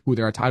Giants, who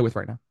they're tied with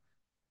right now.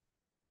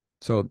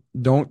 So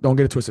don't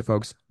get it twisted,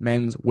 folks.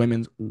 Men's,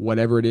 women's,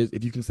 whatever it is.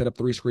 If you can set up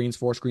 3 screens,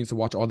 4 screens to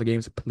watch all the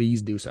games,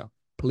 please do so.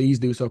 Please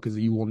do so because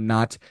you will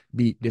not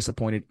be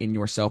disappointed in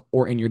yourself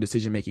or in your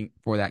decision making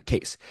for that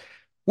case.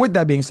 With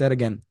that being said,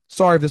 again,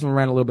 sorry if this one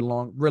ran a little bit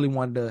long. Really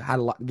wanted to had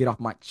a lot to get off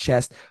my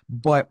chest,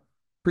 but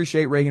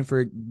appreciate Reagan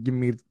for giving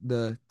me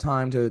the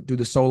time to do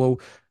the solo.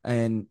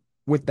 And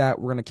with that,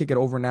 we're going to kick it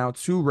over now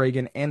to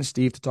Reagan and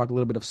Steve to talk a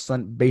little bit of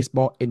Sun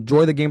baseball.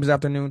 Enjoy the game this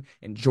afternoon.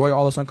 Enjoy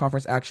all the Sun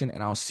Conference action,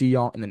 and I'll see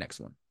y'all in the next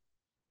one.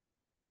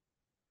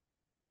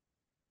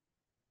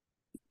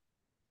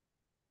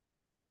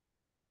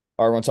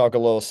 All right, we're going to talk a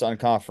little Sun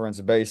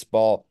Conference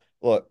baseball.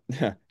 Look,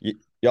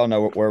 y'all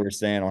know where we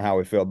stand on how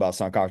we feel about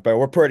Sun Conference, but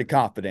we're pretty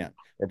confident.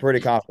 We're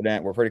pretty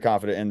confident. We're pretty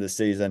confident in this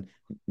season.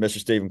 Mr.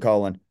 Stephen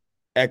Cullen,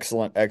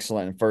 excellent,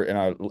 excellent.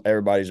 And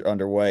everybody's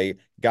underway.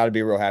 Got to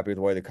be real happy with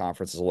the way the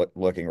conference is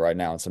looking right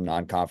now in some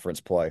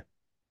non-conference play.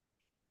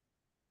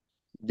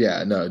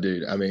 Yeah, no,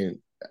 dude. I mean,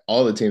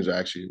 all the teams are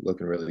actually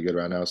looking really good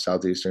right now.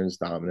 Southeastern's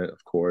dominant,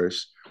 of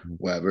course.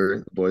 Weber,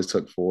 the boys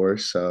took 4,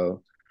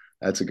 so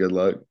that's a good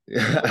look.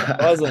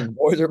 Buzzing.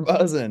 Boys are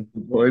buzzing.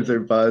 Boys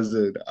are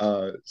buzzing.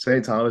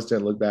 St. Thomas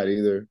didn't look bad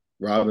either.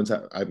 I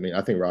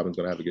think Robin's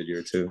gonna have a good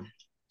year too.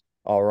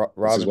 Oh,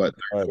 This is Robin, what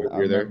I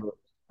year there.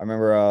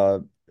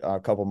 remember a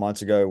couple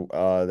months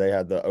ago, they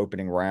had the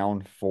opening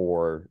round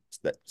for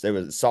it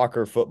was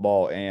soccer,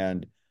 football,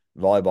 and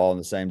volleyball on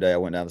the same day. I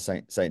went down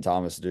to St.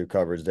 Thomas to do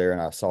coverage there,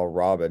 and I saw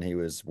Robin. He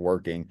was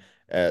working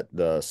at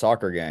the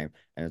soccer game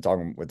and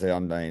talking with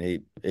him. I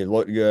mean, he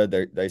looked good.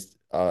 They're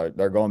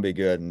going to be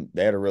good, and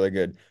they had a really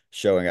good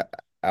showing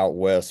out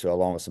west,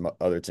 along with some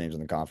other teams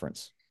in the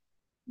conference.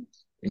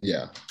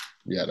 Yeah,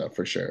 yeah, no,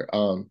 for sure.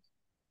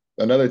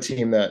 Another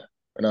team that,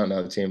 or not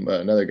another team,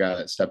 but another guy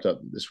that stepped up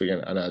this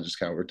weekend. I know just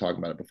kind of we're talking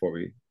about it before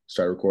we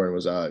started recording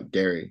was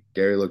Gary.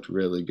 Gary looked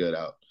really good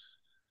out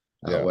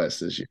Yeah. west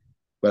this year.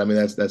 But I mean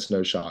that's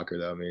no shocker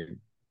though. I mean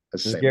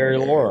That's This is the same over Gary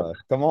here. Laura.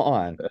 Come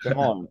on. Come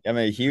on. I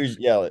mean, huge,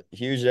 yeah,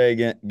 huge day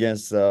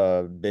against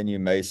Benue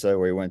Mesa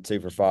where he went 2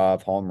 for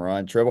 5, home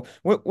run, triple.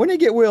 When did he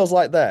get wheels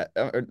like that?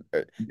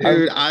 I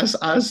Dude, I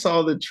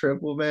saw the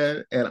triple,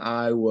 man, and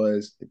I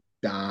was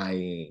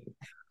dying.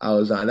 I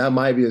was dying. That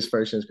might be his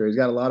first in his career. He's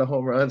got a lot of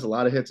home runs, a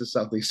lot of hits at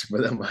Southeastern,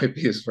 but that might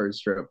be his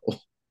first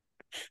triple.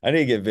 I need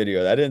to get video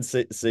of that. I didn't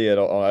see it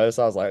on this.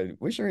 I was like,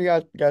 we sure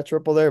you got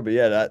triple there? But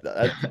yeah,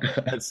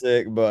 that's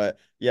sick. But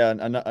yeah,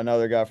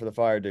 another guy for the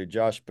Fire, dude,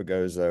 Josh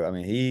Pagozzo. I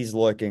mean, he's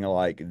looking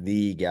like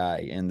the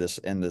guy in this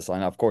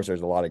lineup. Of course,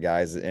 there's a lot of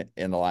guys in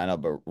the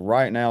lineup, but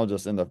right now,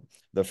 just in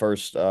the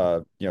first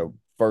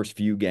first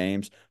few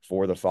games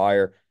for the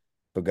Fire,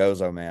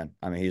 Pagozzo, man.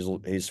 I mean,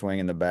 he's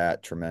swinging the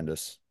bat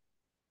tremendous.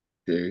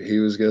 Dude, he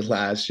was good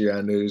last year.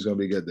 I knew he was gonna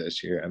be good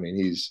this year. I mean,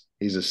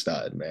 he's a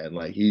stud, man.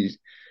 Like he's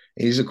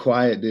a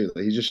quiet dude.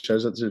 Like, he just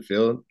shows up to the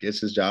field, gets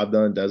his job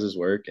done, does his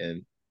work,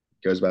 and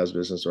goes about his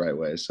business the right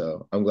way.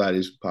 So I'm glad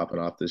he's popping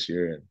off this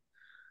year and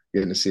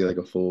getting to see like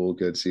a full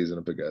good season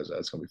of Pagoza.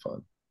 That's gonna be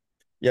fun.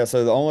 Yeah,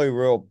 so the only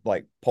real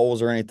like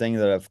polls or anything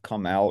that have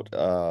come out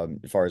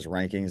as far as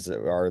rankings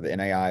are the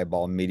NAI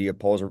ball media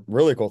polls. A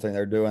really cool thing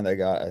they're doing. They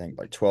got I think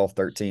like 12,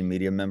 13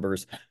 media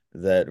members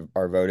that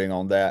are voting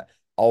on that.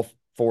 All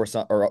four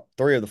Sun or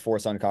three of the four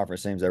Sun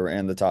Conference teams that were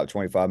in the top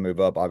 25 move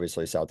up.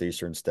 Obviously,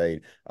 Southeastern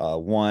State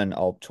won.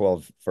 All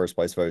 12 first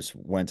place votes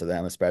went to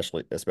them,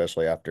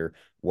 especially after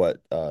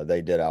what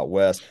they did out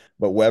west.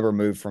 But Weber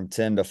moved from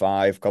 10 to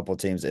 5. A couple of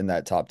teams in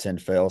that top 10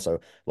 fell. So a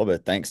little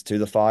bit of thanks to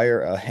the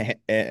Fire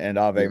and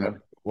Ave Yeah.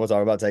 was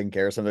all about taking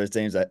care of some of those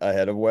teams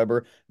ahead of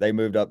Weber. They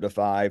moved up to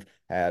 5,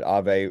 had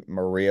Ave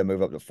Maria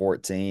move up to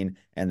 14,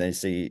 and they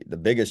see the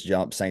biggest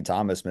jump, St.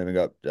 Thomas moving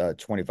up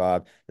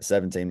 25 to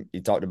 17.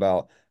 You talked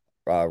about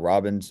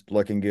Robbins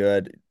looking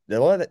good. A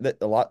little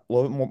bit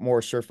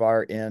more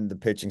surefire in the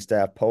pitching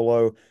staff.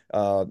 Polo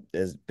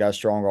is got a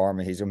strong arm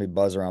and he's going to be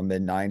buzzing around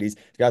mid 90s. He's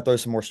got to throw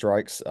some more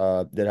strikes.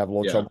 Did have a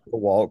little Yeah. trouble with the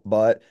walk,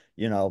 but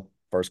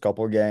first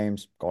couple of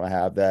games going to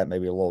have that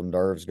maybe a little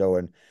nerves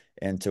going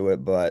into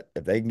it. But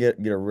if they can get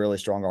a really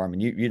strong arm,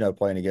 and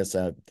playing against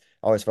them,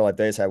 I always felt like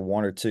they just had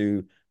one or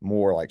two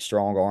more like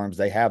strong arms.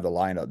 They have the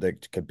lineup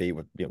that could compete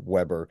with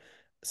Weber,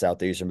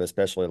 Southeastern, but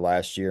especially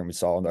last year, and we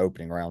saw in the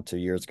opening round 2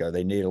 years ago,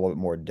 they need a little bit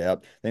more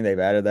depth. I think they've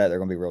added that. They're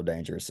going to be real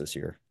dangerous this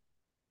year.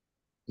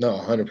 No,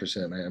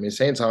 100%, man. I mean,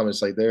 St.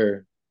 Thomas, like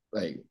they're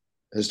like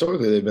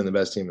historically they've been the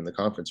best team in the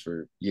conference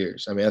for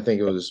years. I mean, I think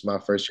it was my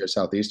first year at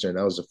Southeastern.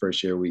 That was the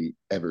first year we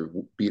ever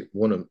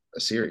won a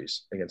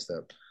series against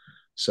them.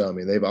 So I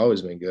mean, they've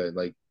always been good.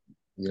 Like,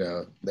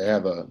 they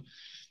have a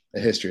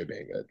history of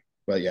being good.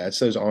 But yeah, it's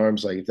those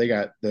arms. Like if they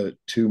got the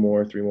three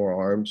more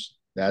arms,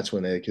 that's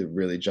when they could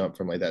really jump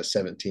from like that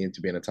 17th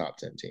to being a top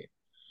 10 team.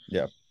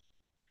 Yeah.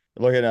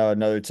 Looking at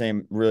another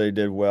team really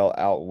did well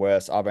out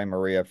west. Ave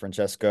Maria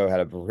Francesco had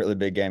a really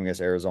big game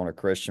against Arizona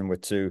Christian with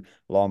 2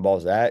 long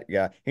balls. That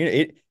guy,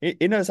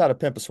 he knows how to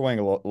pimp a swing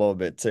a little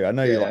bit too. I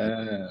know you like.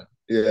 Yeah.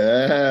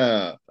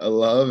 Yeah. I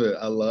love it.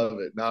 I love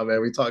it. Nah, man,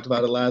 we talked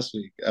about it last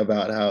week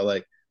about how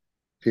like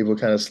people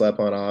kind of slept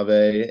on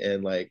Ave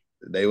and like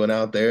they went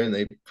out there and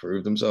they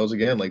proved themselves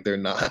again. Like they're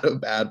not a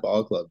bad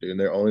ball club, dude. And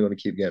they're only going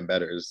to keep getting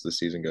better as the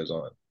season goes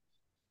on.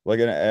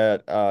 Looking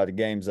at the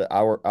games that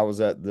I was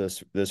at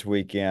this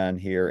weekend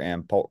here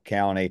in Polk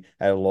County,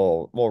 had a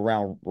little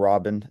round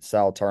robin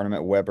style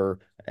tournament. Weber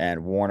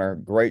and Warner,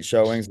 great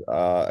showings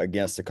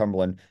against the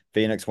Cumberland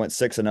Phoenix. Went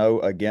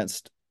 6-0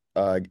 against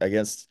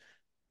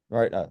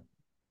right.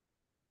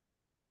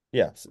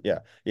 Yes,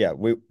 yeah.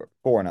 We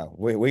 4-0.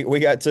 We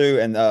got 2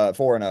 and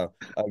 4-0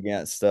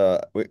 against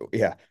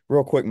yeah.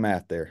 Real quick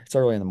math there. It's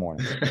early in the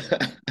morning.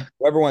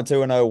 Weber went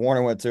 2-0.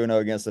 Warner went 2-0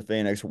 against the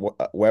Phoenix.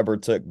 Weber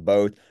took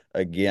both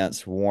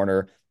against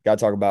Warner. Got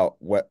to talk about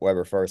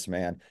Weber first,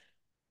 man.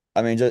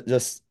 I mean,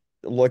 just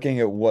looking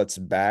at what's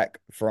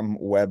back from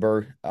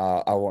Weber,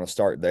 I want to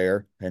start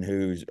there and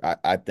who's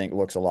I think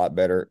looks a lot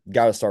better.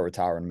 Got to start with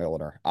Tyron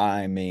Milliner.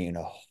 I mean,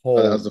 Oh,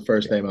 that was the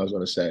first name I was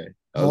going to say.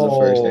 That was the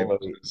first name I was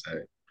holy going to say.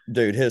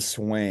 dude, his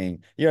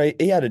swing,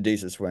 he had a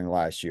decent swing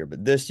last year,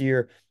 but this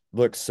year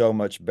looks so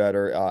much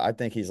better. I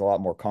think he's a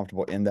lot more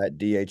comfortable in that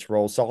DH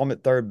role. Saw him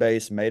at third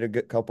base, made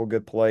a couple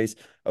good plays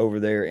over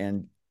there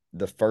in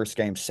the first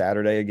game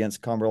Saturday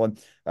against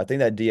Cumberland. I think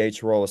that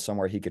DH role is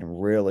somewhere he can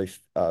really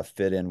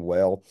fit in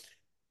well.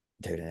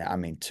 Dude, I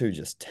mean, 2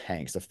 just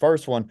tanks. The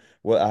first one,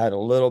 well, I had a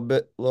little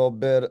bit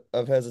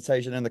of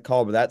hesitation in the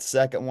call, but that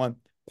second one,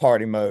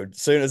 party mode.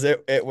 As soon as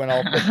it went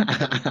off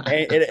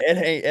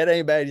it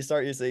ain't bad. You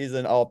start your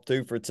season off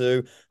 2 for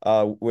 2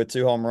 with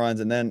 2 home runs,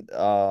 and then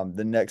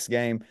the next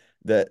game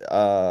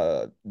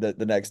the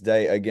next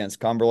day against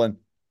Cumberland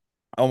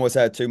almost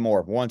had 2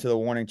 more. One to the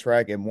warning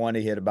track, and one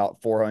he hit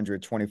about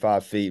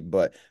 425 feet.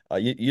 But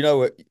at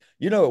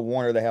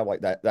Warner they have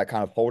like that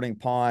kind of holding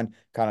pond,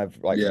 kind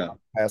of like Yeah.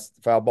 past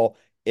the foul ball.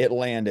 It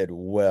landed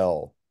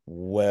well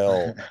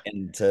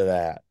into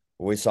that.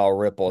 We saw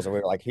ripples, and we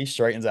were like, he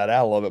straightens that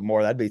out a little bit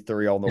more. That'd be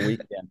 3 on the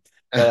weekend.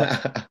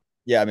 But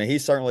yeah, I mean,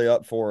 he's certainly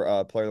up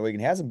for player of the week,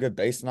 and he has some good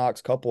base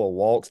knocks, couple of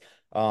walks.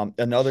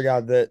 Another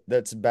guy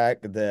that's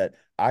back that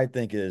I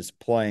think is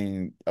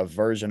playing a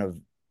version of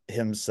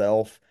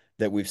himself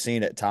that we've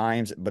seen at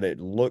times, but it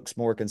looks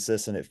more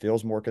consistent. It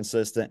feels more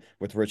consistent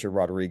with Richard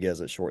Rodriguez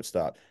at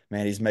shortstop.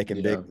 Man, he's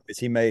making big Yeah. plays.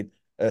 He made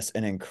us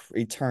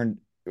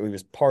he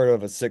was part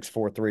of a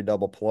 6-4-3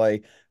 double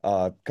play,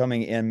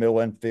 coming in middle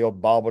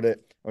infield, bobbled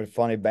it with a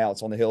funny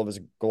bounce on the heel of his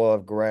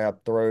glove, grab,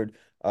 throwed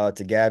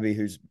to Gabby,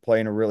 who's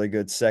playing a really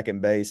good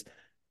second base.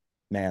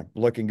 Man,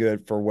 looking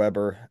good for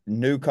Weber.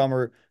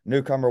 Newcomer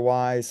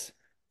wise,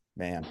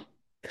 man,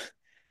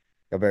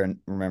 I better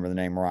remember the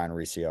name Ryan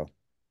Riccio.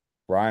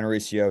 Ryan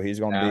Riccio, he's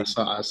going to Yeah,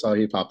 be. I saw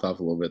he popped off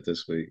a little bit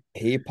this week.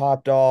 He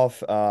popped off.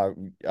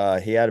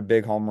 He had a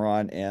big home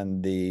run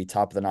in the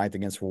top of the ninth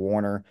against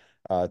Warner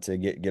to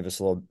give us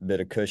a little bit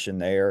of cushion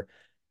there.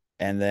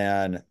 And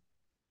then,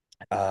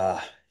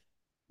 uh,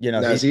 you know,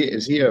 Now he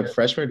is he a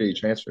freshman or did he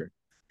transfer?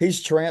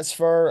 he's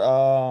transfer.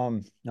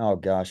 Oh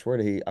gosh, where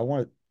did he?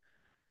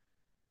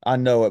 I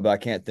know it, but I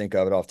can't think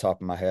of it off the top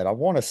of my head. I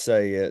want to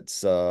say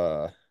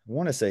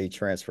he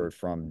transferred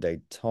from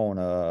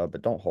Daytona,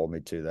 but don't hold me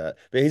to that.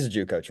 But he's a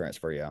JUCO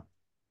transfer, yeah.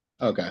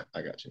 Okay,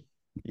 I got you.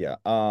 Yeah.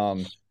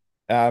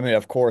 I mean,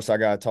 of course, I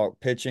gotta talk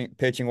pitching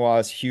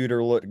wise.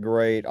 Huter looked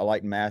great. I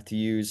like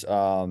Matthews.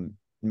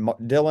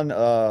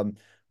 Dylan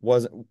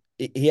wasn't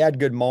he had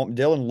good moment.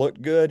 Dylan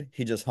looked good.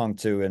 He just hung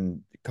two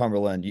in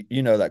Cumberland.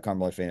 You know that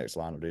Cumberland Phoenix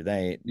line will do.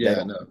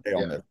 Yeah, no, They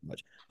don't yeah. miss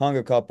much. Hung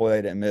a couple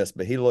they didn't miss,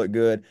 but he looked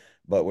good.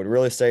 But what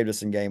really saved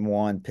us in game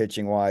one,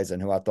 pitching wise,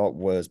 and who I thought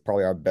was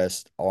probably our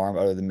best arm,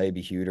 other than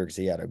maybe Huter, because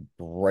he had a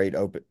great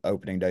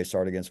opening day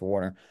start against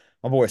Warner.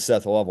 My boy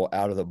Seth Lovell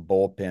out of the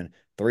bullpen,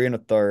 3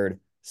 1/3,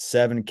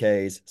 7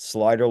 Ks.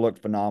 Slider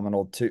looked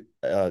phenomenal. Two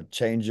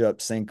change up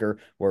sinker.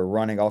 We're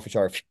running off each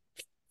other,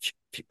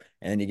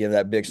 and then you give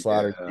that big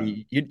slider.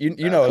 Yeah,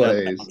 You know that what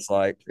that plays. sounds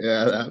like.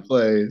 Yeah, that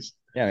plays.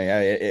 Yeah, I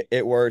mean,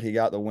 it worked. He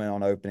got the win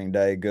on opening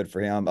day. Good for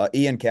him.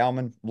 Ian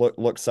Kalman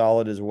looked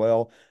solid as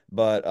well.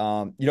 But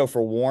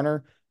for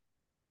Warner,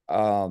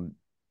 um,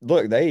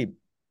 look, they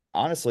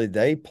honestly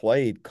they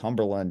played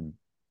Cumberland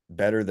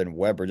better than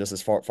Weber, just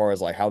as far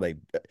as like how they,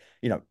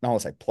 not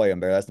want to say play them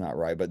better. That's not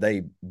right, but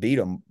they beat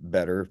them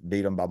better,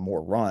 beat them by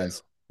more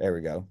runs. There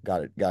we go,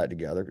 got it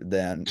together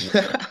than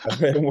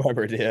than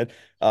Weber did.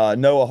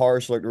 Noah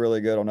Harsh looked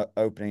really good on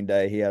opening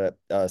day. He had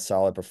a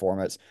solid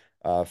performance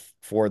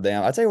for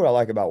them. I tell you what I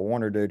like about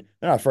Warner, dude.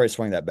 They're not afraid to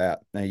swing that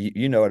bat. Now,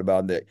 you know it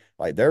about that.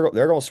 Like they're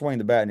gonna swing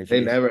the bat, and They if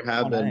you never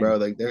have want to been, aim, bro.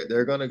 Like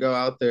they're gonna go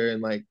out there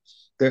and like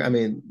they're I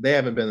mean, they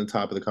haven't been the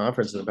top of the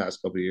conference in the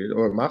past couple of years.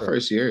 Or my sure.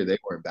 first year, they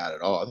weren't bad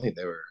at all. I think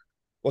they were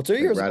Well, two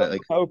like years right ago, at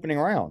like opening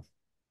round.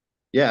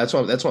 yeah, that's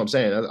what I'm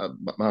saying.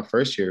 My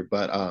first year,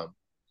 but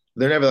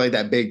they're never like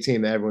that big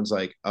team that everyone's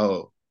like,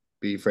 oh,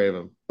 be afraid of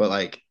them. But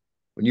like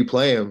when you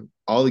play them,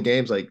 all the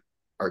games like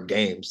are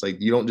games.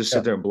 Like you don't just Yeah.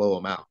 sit there and blow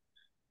them out.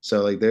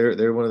 So like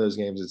they're one of those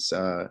games. It's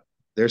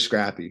they're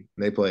scrappy.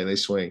 And they play and they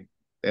swing.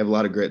 They have a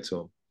lot of grit to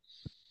them.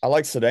 I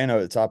like Sedano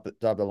at the top of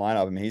the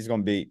lineup. I mean, he's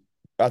going to be,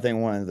 I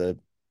think, one of the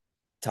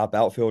top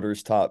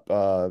outfielders, top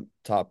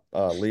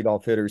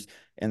leadoff hitters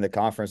in the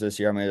conference this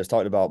year. I mean, I just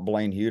talked about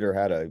Blaine Huter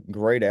had a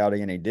great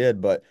outing, and he did.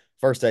 But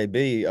first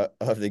AB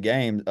of the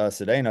game,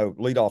 Sedano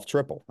leadoff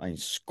triple. I mean,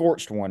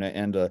 scorched one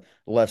into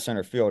left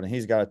center field, and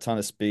he's got a ton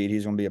of speed.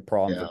 He's going to be a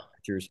problem for Yeah.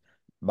 pitchers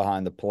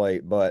behind the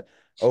plate. But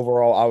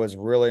overall, I was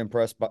really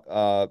impressed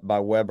by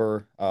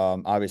Weber.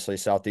 Obviously,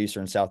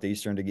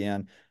 Southeastern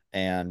again,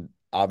 and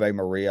Ave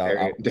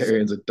Maria.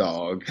 Darian's a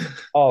dog.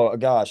 Oh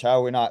gosh, how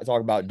are we not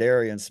talking about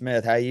Darian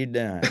Smith? How you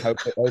doing?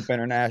 Hope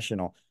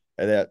International.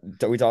 That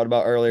we talked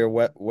about earlier.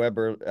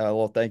 Weber, a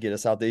little thank you to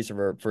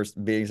Southeastern for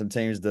beating some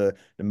teams to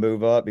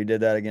move up. He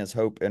did that against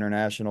Hope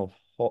International.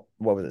 What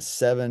was it?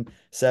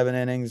 Seven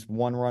innings,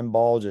 1 run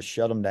ball, just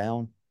shut them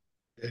down.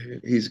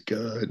 He's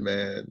good,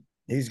 man.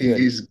 He's good.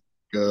 He's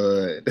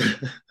good.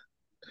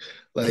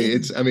 Like He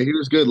I mean, he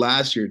was good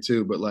last year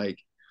too, but like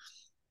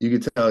you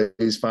could tell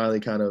he's finally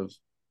kind of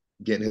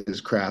getting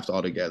his craft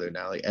all together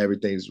now. Like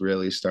everything's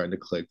really starting to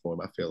click for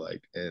him, I feel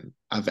like. And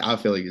I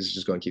feel like it's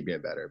just going to keep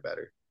getting better and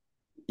better.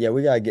 Yeah,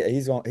 we gotta get.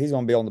 He's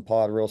gonna be on the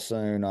pod real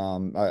soon.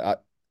 I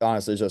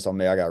honestly, it's just on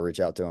me. I gotta reach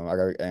out to him. I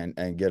got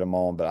and get him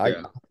on. But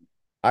Yeah.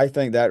 I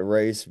think that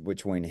race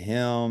between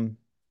him,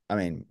 I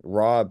mean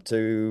Rob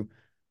too.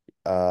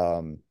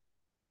 Um,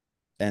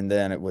 and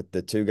then with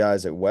the two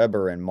guys at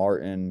Weber and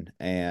Martin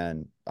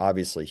and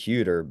obviously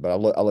Huter, but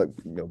I look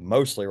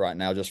mostly right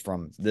now just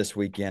from this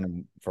weekend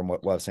and from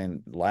what I've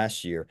seen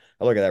last year.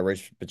 I look at that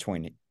race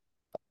between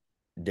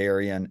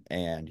Darian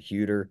and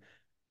Huter.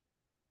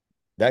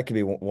 That could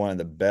be one of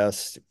the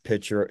best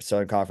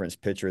Southern Conference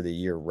pitcher of the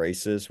year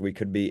races. We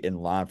could be in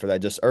line for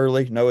that just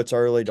early. No, it's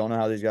early. Don't know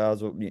how these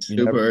guys will. You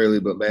Super never. early,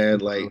 but man,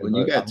 like when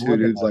you But got I'm two looking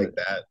dudes at like it.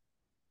 that,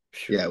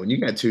 Phew. yeah, when you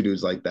got two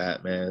dudes like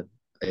that, man,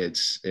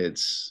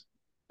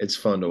 it's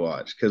fun to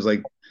watch because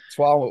like That's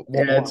why I want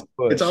yeah, more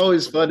it's push.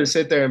 always fun to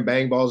sit there and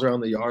bang balls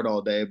around the yard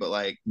all day, but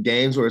like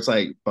games where it's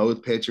like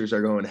both pitchers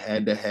are going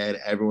head to head,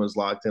 everyone's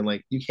locked in,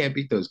 like you can't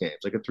beat those games.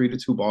 Like a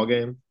 3-2 ball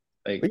game,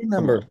 like But you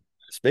come remember on.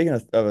 speaking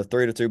of a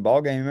 3-2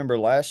 ball game, remember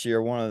last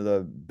year, one of the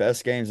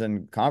best games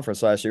in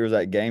conference last year was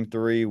that game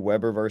three,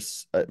 Weber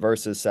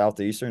versus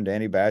Southeastern.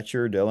 Danny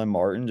Batcher, Dylan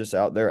Martin just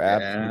out there Yeah,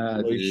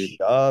 absolutely dude.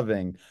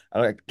 shoving.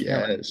 I can't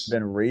remember if it's Yes.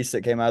 been Reese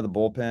that came out of the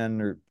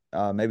bullpen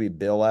or maybe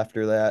Bill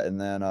after that.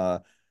 And then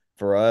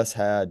for us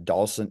had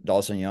Dawson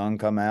Young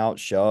come out,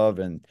 shove,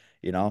 and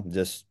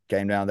just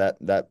came down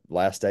that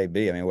last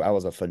AB. I mean, that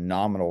was a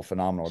phenomenal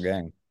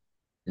game.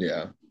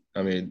 Yeah.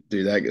 I mean,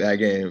 dude, that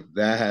game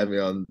that had me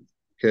on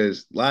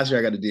because last year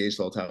I got to DH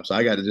the whole time, so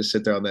I got to just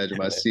sit there on the edge of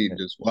my seat and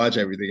just watch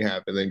everything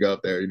happen, then go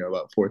up there,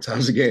 about 4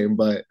 times a game.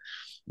 But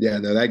yeah,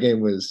 no, that game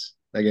was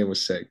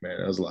sick, man.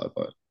 That was a lot of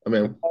fun. I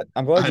mean,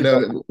 I'm glad I you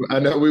brought. know I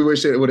know we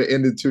wish it would have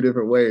ended two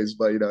different ways,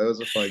 but it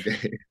was a fun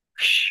game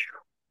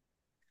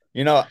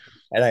You know,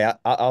 and hey,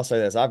 I'll say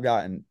this: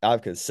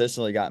 I've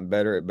consistently gotten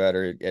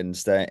better and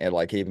staying and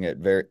like keeping it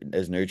very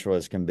as neutral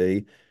as can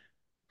be.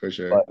 for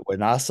sure. But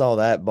when I saw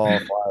that ball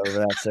fly over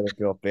that center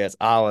field fence,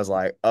 I was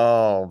like,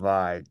 "Oh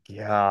my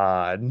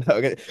God!" No,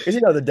 because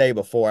the day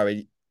before, I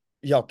mean,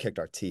 y'all kicked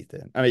our teeth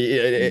in. I mean,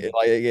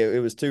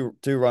 it was two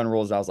run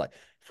rules. I was like,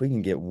 if we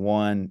can get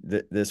one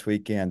this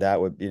weekend, that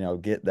would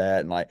get that,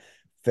 and like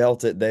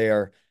felt it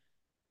there.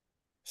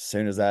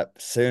 Soon as I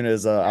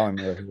don't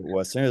remember who it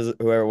was, soon as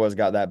whoever it was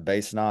got that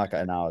base knock,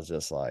 and I was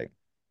just like,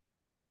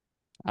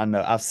 I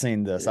know I've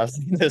seen this. I've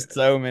seen this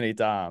so many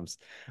times.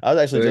 I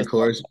was actually And just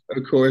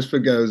of course,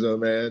 Pagozo,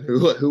 man.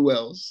 Who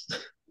else?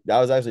 I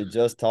was actually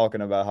just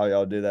talking about how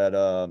y'all do that.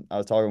 I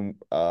was talking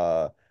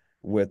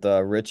with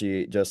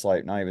Richie just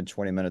like not even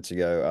 20 minutes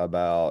ago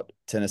about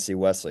Tennessee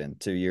Wesleyan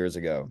 2 years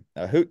ago.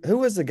 Who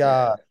was the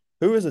guy? Man,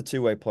 Who was a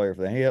two-way player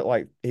for them?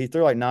 He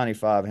threw like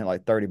 95 and hit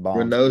like 30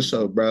 bombs.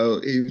 Reynoso, bro.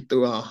 He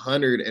threw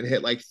 100 and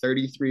hit like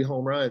 33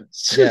 home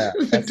runs. Yeah,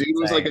 The that's dude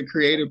was like insane. a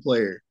creative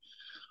player.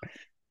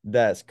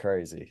 That's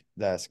crazy.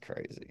 That's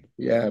crazy.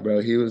 Yeah,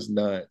 bro. He was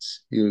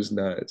nuts. He was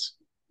nuts.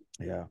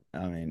 Yeah,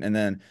 I mean, and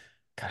then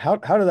how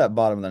did that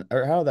bottom of the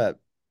or how that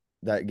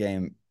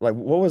game like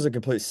what was the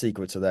complete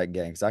sequence of that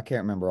game? Because I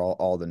can't remember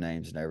all the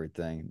names and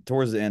everything.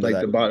 Towards the end of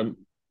Like that,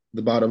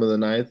 the bottom of the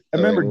ninth.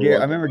 Like I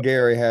remember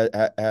Gary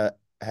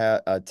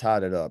had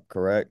tied it up,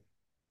 correct?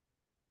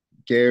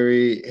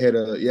 Gary hit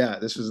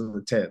this was in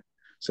the 10th.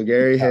 So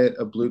Gary Yeah, hit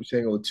a bloop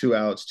single with 2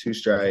 outs, two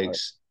that's right.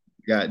 strikes,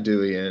 got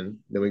Dewey in.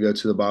 Then we go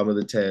to the bottom of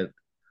the 10th.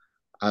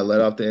 I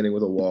let off the inning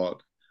with a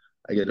walk.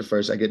 I get the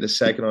first, I get the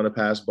second on a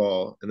pass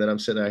ball, and then I'm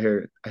sitting out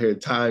here, I hear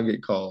time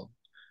get called.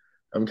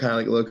 I'm kind of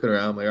like looking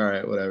around, I'm like, all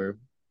right, whatever.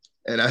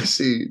 And I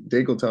see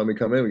Dinkle telling me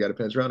come in, we got a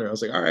pinch runner. I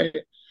was like, all right.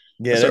 I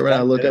Get start it? running,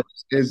 I That's look it. up,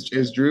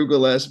 is Drew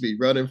Gillespie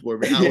running for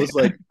me? I Yeah. was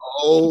like,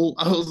 oh,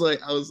 I was like,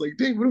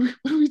 dang, what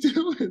are we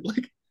doing?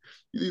 Like,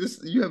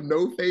 you have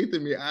no faith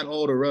in me at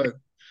all to run.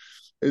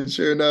 And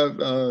sure enough,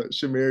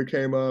 Shamir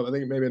came up. I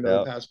think maybe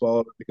another Yeah. pass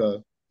ball, like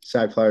a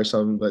sack fly or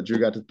something, but Drew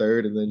got to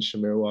third, and then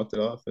Shamir walked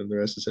it off, and the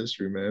rest is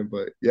history, man.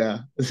 But yeah,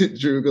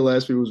 Drew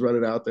Gillespie was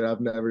running out there.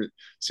 I've never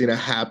seen a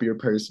happier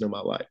person in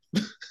my life.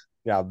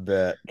 Yeah, I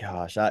bet.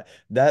 Gosh,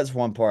 that's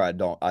one part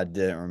I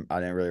didn't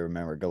really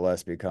remember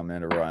Gillespie coming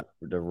in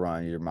to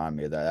run. You remind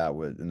me of that. That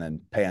was and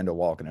then Panda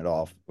walking it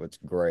off. What's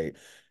great.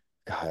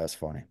 God, that's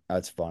funny.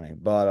 That's funny.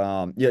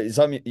 But yeah,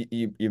 something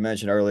you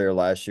mentioned earlier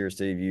last year,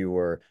 Steve. You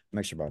were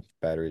make sure my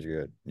battery's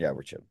good. Yeah,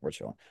 we're chill. We're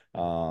chilling.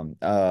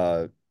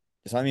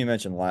 Something you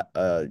mentioned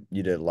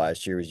you did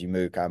last year was you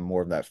moved kind of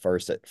more of that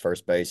first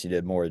base. You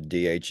did more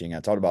DHing.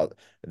 I talked about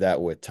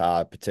that with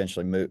Todd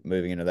potentially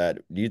moving into that.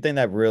 Do you think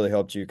that really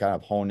helped you kind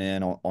of hone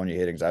in on your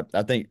hitting?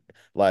 I think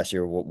last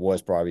year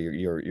was probably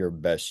your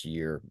best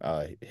year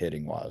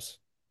hitting wise.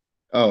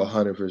 Oh,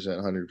 100%,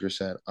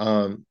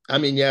 100%. I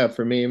mean, yeah,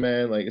 for me,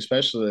 man, like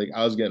especially like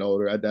I was getting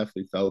older, I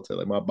definitely felt it.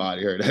 Like my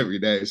body hurt every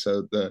day.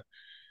 So the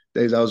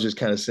days I was just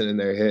kind of sitting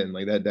there hitting,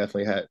 like that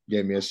definitely had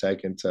gave me a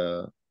second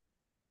to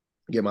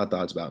get my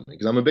thoughts about me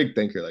because I'm a big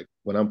thinker. Like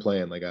when I'm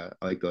playing, like I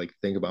like to like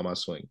think about my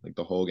swing like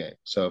the whole game.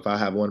 So if I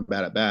have one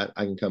bad at bat,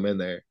 I can come in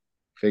there,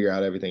 figure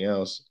out everything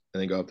else,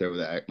 and then go up there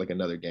with like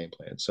another game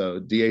plan. So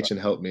DHing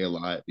helped me a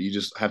lot. You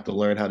just have to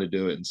learn how to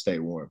do it and stay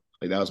warm.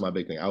 Like that was my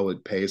big thing. I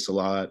would pace a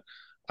lot.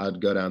 I'd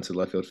go down to the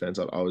left field fence.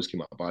 I'd always keep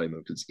my body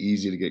moved because it's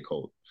easy to get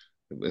cold,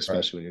 Right.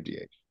 especially when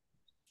you're DH.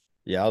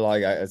 Yeah, I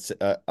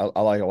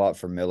like a lot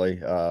for Millie.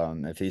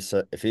 If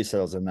he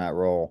settles in that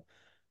role,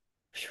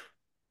 phew,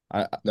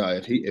 No,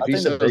 if I he think the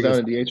settles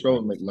down biggest in DH role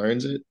and like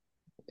learns it,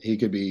 he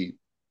could be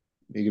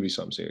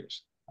something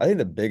serious. I think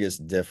the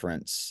biggest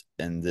difference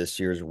in this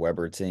year's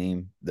Weber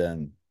team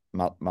than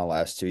my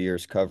last 2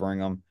 years covering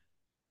them,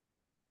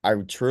 I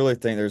truly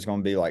think there's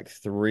going to be like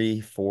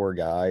 3, 4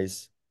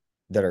 guys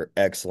that are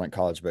excellent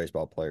college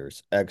baseball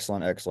players,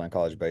 excellent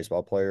college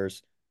baseball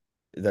players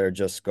that are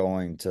just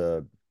going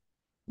to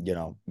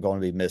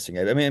be missing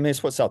it. I mean,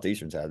 it's what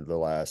Southeastern's had the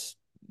last,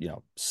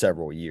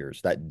 several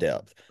years, that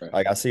depth. Right.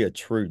 Like I see a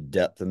true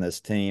depth in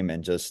this team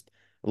and just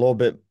a little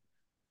bit,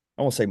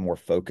 I won't say more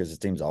focused. This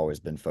team's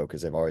always been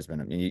focused. They've always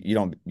been,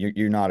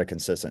 you're not a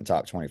consistent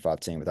top 25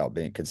 team without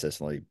being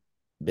consistently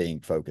being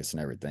focused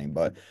and everything.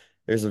 But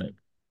there's a Right.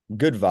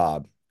 good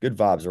vibe good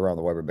vibes around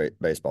the Weber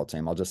baseball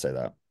team. I'll just say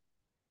that.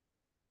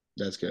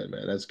 That's good,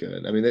 man. That's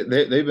good. I mean,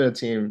 they've been a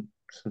team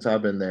since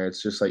I've been there.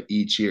 It's just like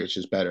each year, it's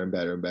just better and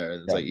better and better.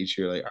 And it's Yeah. like each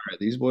year, like, all right,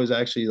 these boys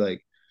actually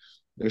like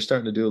they're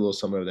starting to do a little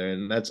something over there,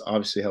 and that's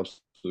obviously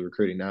helps with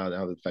recruiting now.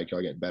 Now the fact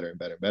y'all getting better and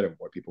better and better,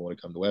 more people want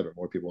to come to Weber,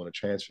 more people want to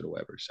transfer to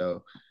Weber.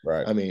 So,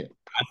 Right. I mean,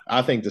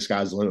 I think the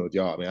sky's the limit with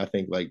y'all. I mean, I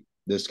think like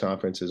this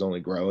conference is only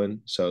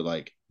growing. So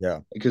like, Yeah.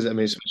 because I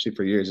mean, especially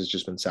for years, it's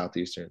just been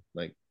Southeastern.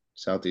 Like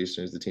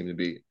Southeastern is the team to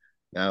beat.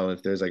 Now,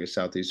 if there's like a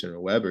Southeastern or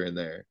Weber in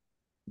there,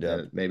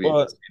 Yeah. maybe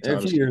Well, in a few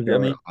Thomas keep years, I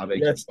going, mean, Ave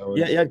yes, keep going.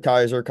 yeah, you had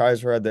Kaiser.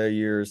 Kaiser had their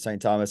years.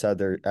 St. Thomas had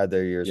their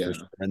years for Yeah,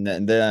 sure. And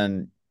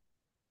then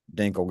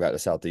Dinkle got to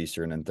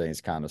Southeastern and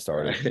things kind of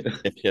started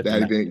right. shifting.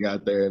 Daddy didn't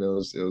got there, and it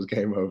was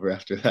game over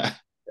after that.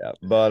 Yeah,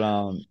 but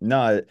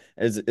no,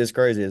 it's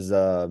crazy. As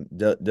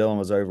Dylan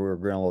was over, we were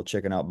grilling a little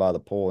chicken out by the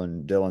pool,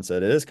 and Dylan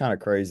said it is kind of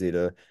crazy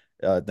to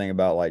think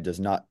about like just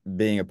not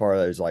being a part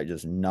of those like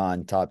just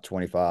non-top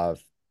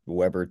 25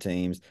 Weber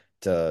teams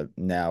to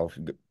now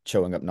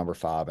showing up number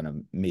 5 in a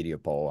media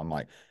poll. I'm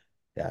like,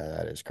 yeah,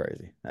 that is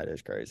crazy. That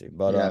is crazy.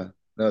 But Yeah.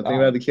 No, think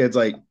about the kids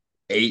like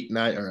 8,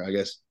 9, or I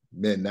guess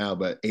men now,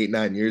 but 8,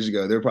 9 years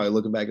ago, they're probably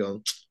looking back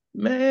on,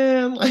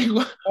 man, like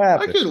what why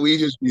happened? couldn't we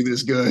just be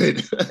this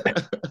good?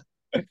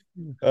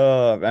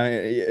 I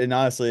mean, and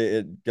honestly,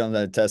 it comes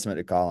as a testament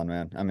to Colin,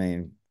 man. I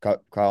mean,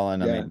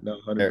 Colin, I Yeah, mean, no,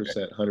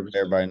 100%, 100%.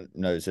 everybody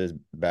knows his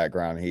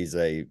background. He's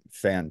a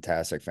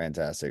fantastic,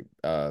 fantastic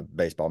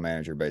baseball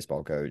manager,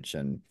 baseball coach,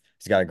 and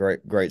he's got a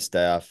great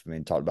staff. I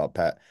mean, talked about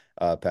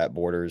Pat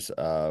Borders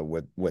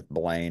with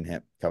Blaine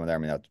him coming there. I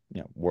mean, that's,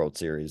 World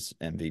Series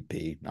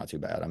MVP, not too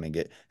bad. I mean,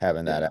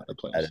 having Yeah, that the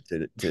added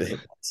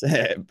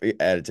playoffs.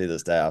 added to the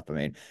staff. I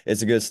mean,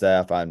 it's a good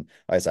staff. Like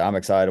I said, I'm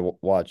excited to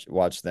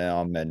watch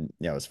them, and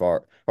as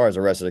far as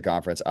the rest of the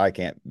conference, I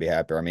can't be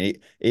happier. I mean,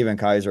 even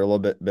Kaiser a little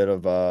bit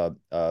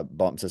of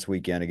bumps this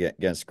weekend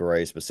against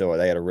Grace, but still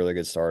they had a really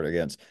good start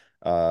against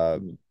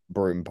Mhm.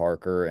 Bruton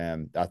Parker,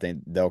 and I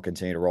think they'll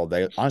continue to roll.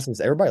 They honestly,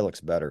 everybody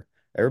looks better.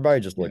 Everybody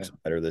just Yeah. looks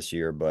better this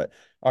year. But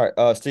all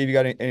right, Steve, you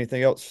got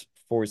anything else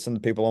before we send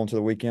the people on to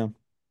the weekend?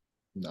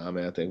 Nah,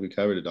 man, I think we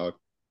covered it, dog.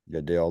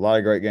 Good deal. A lot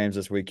of great games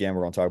this weekend.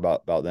 We're going to talk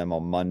about them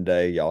on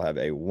Monday. Y'all have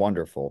a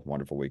wonderful,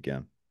 wonderful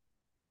weekend.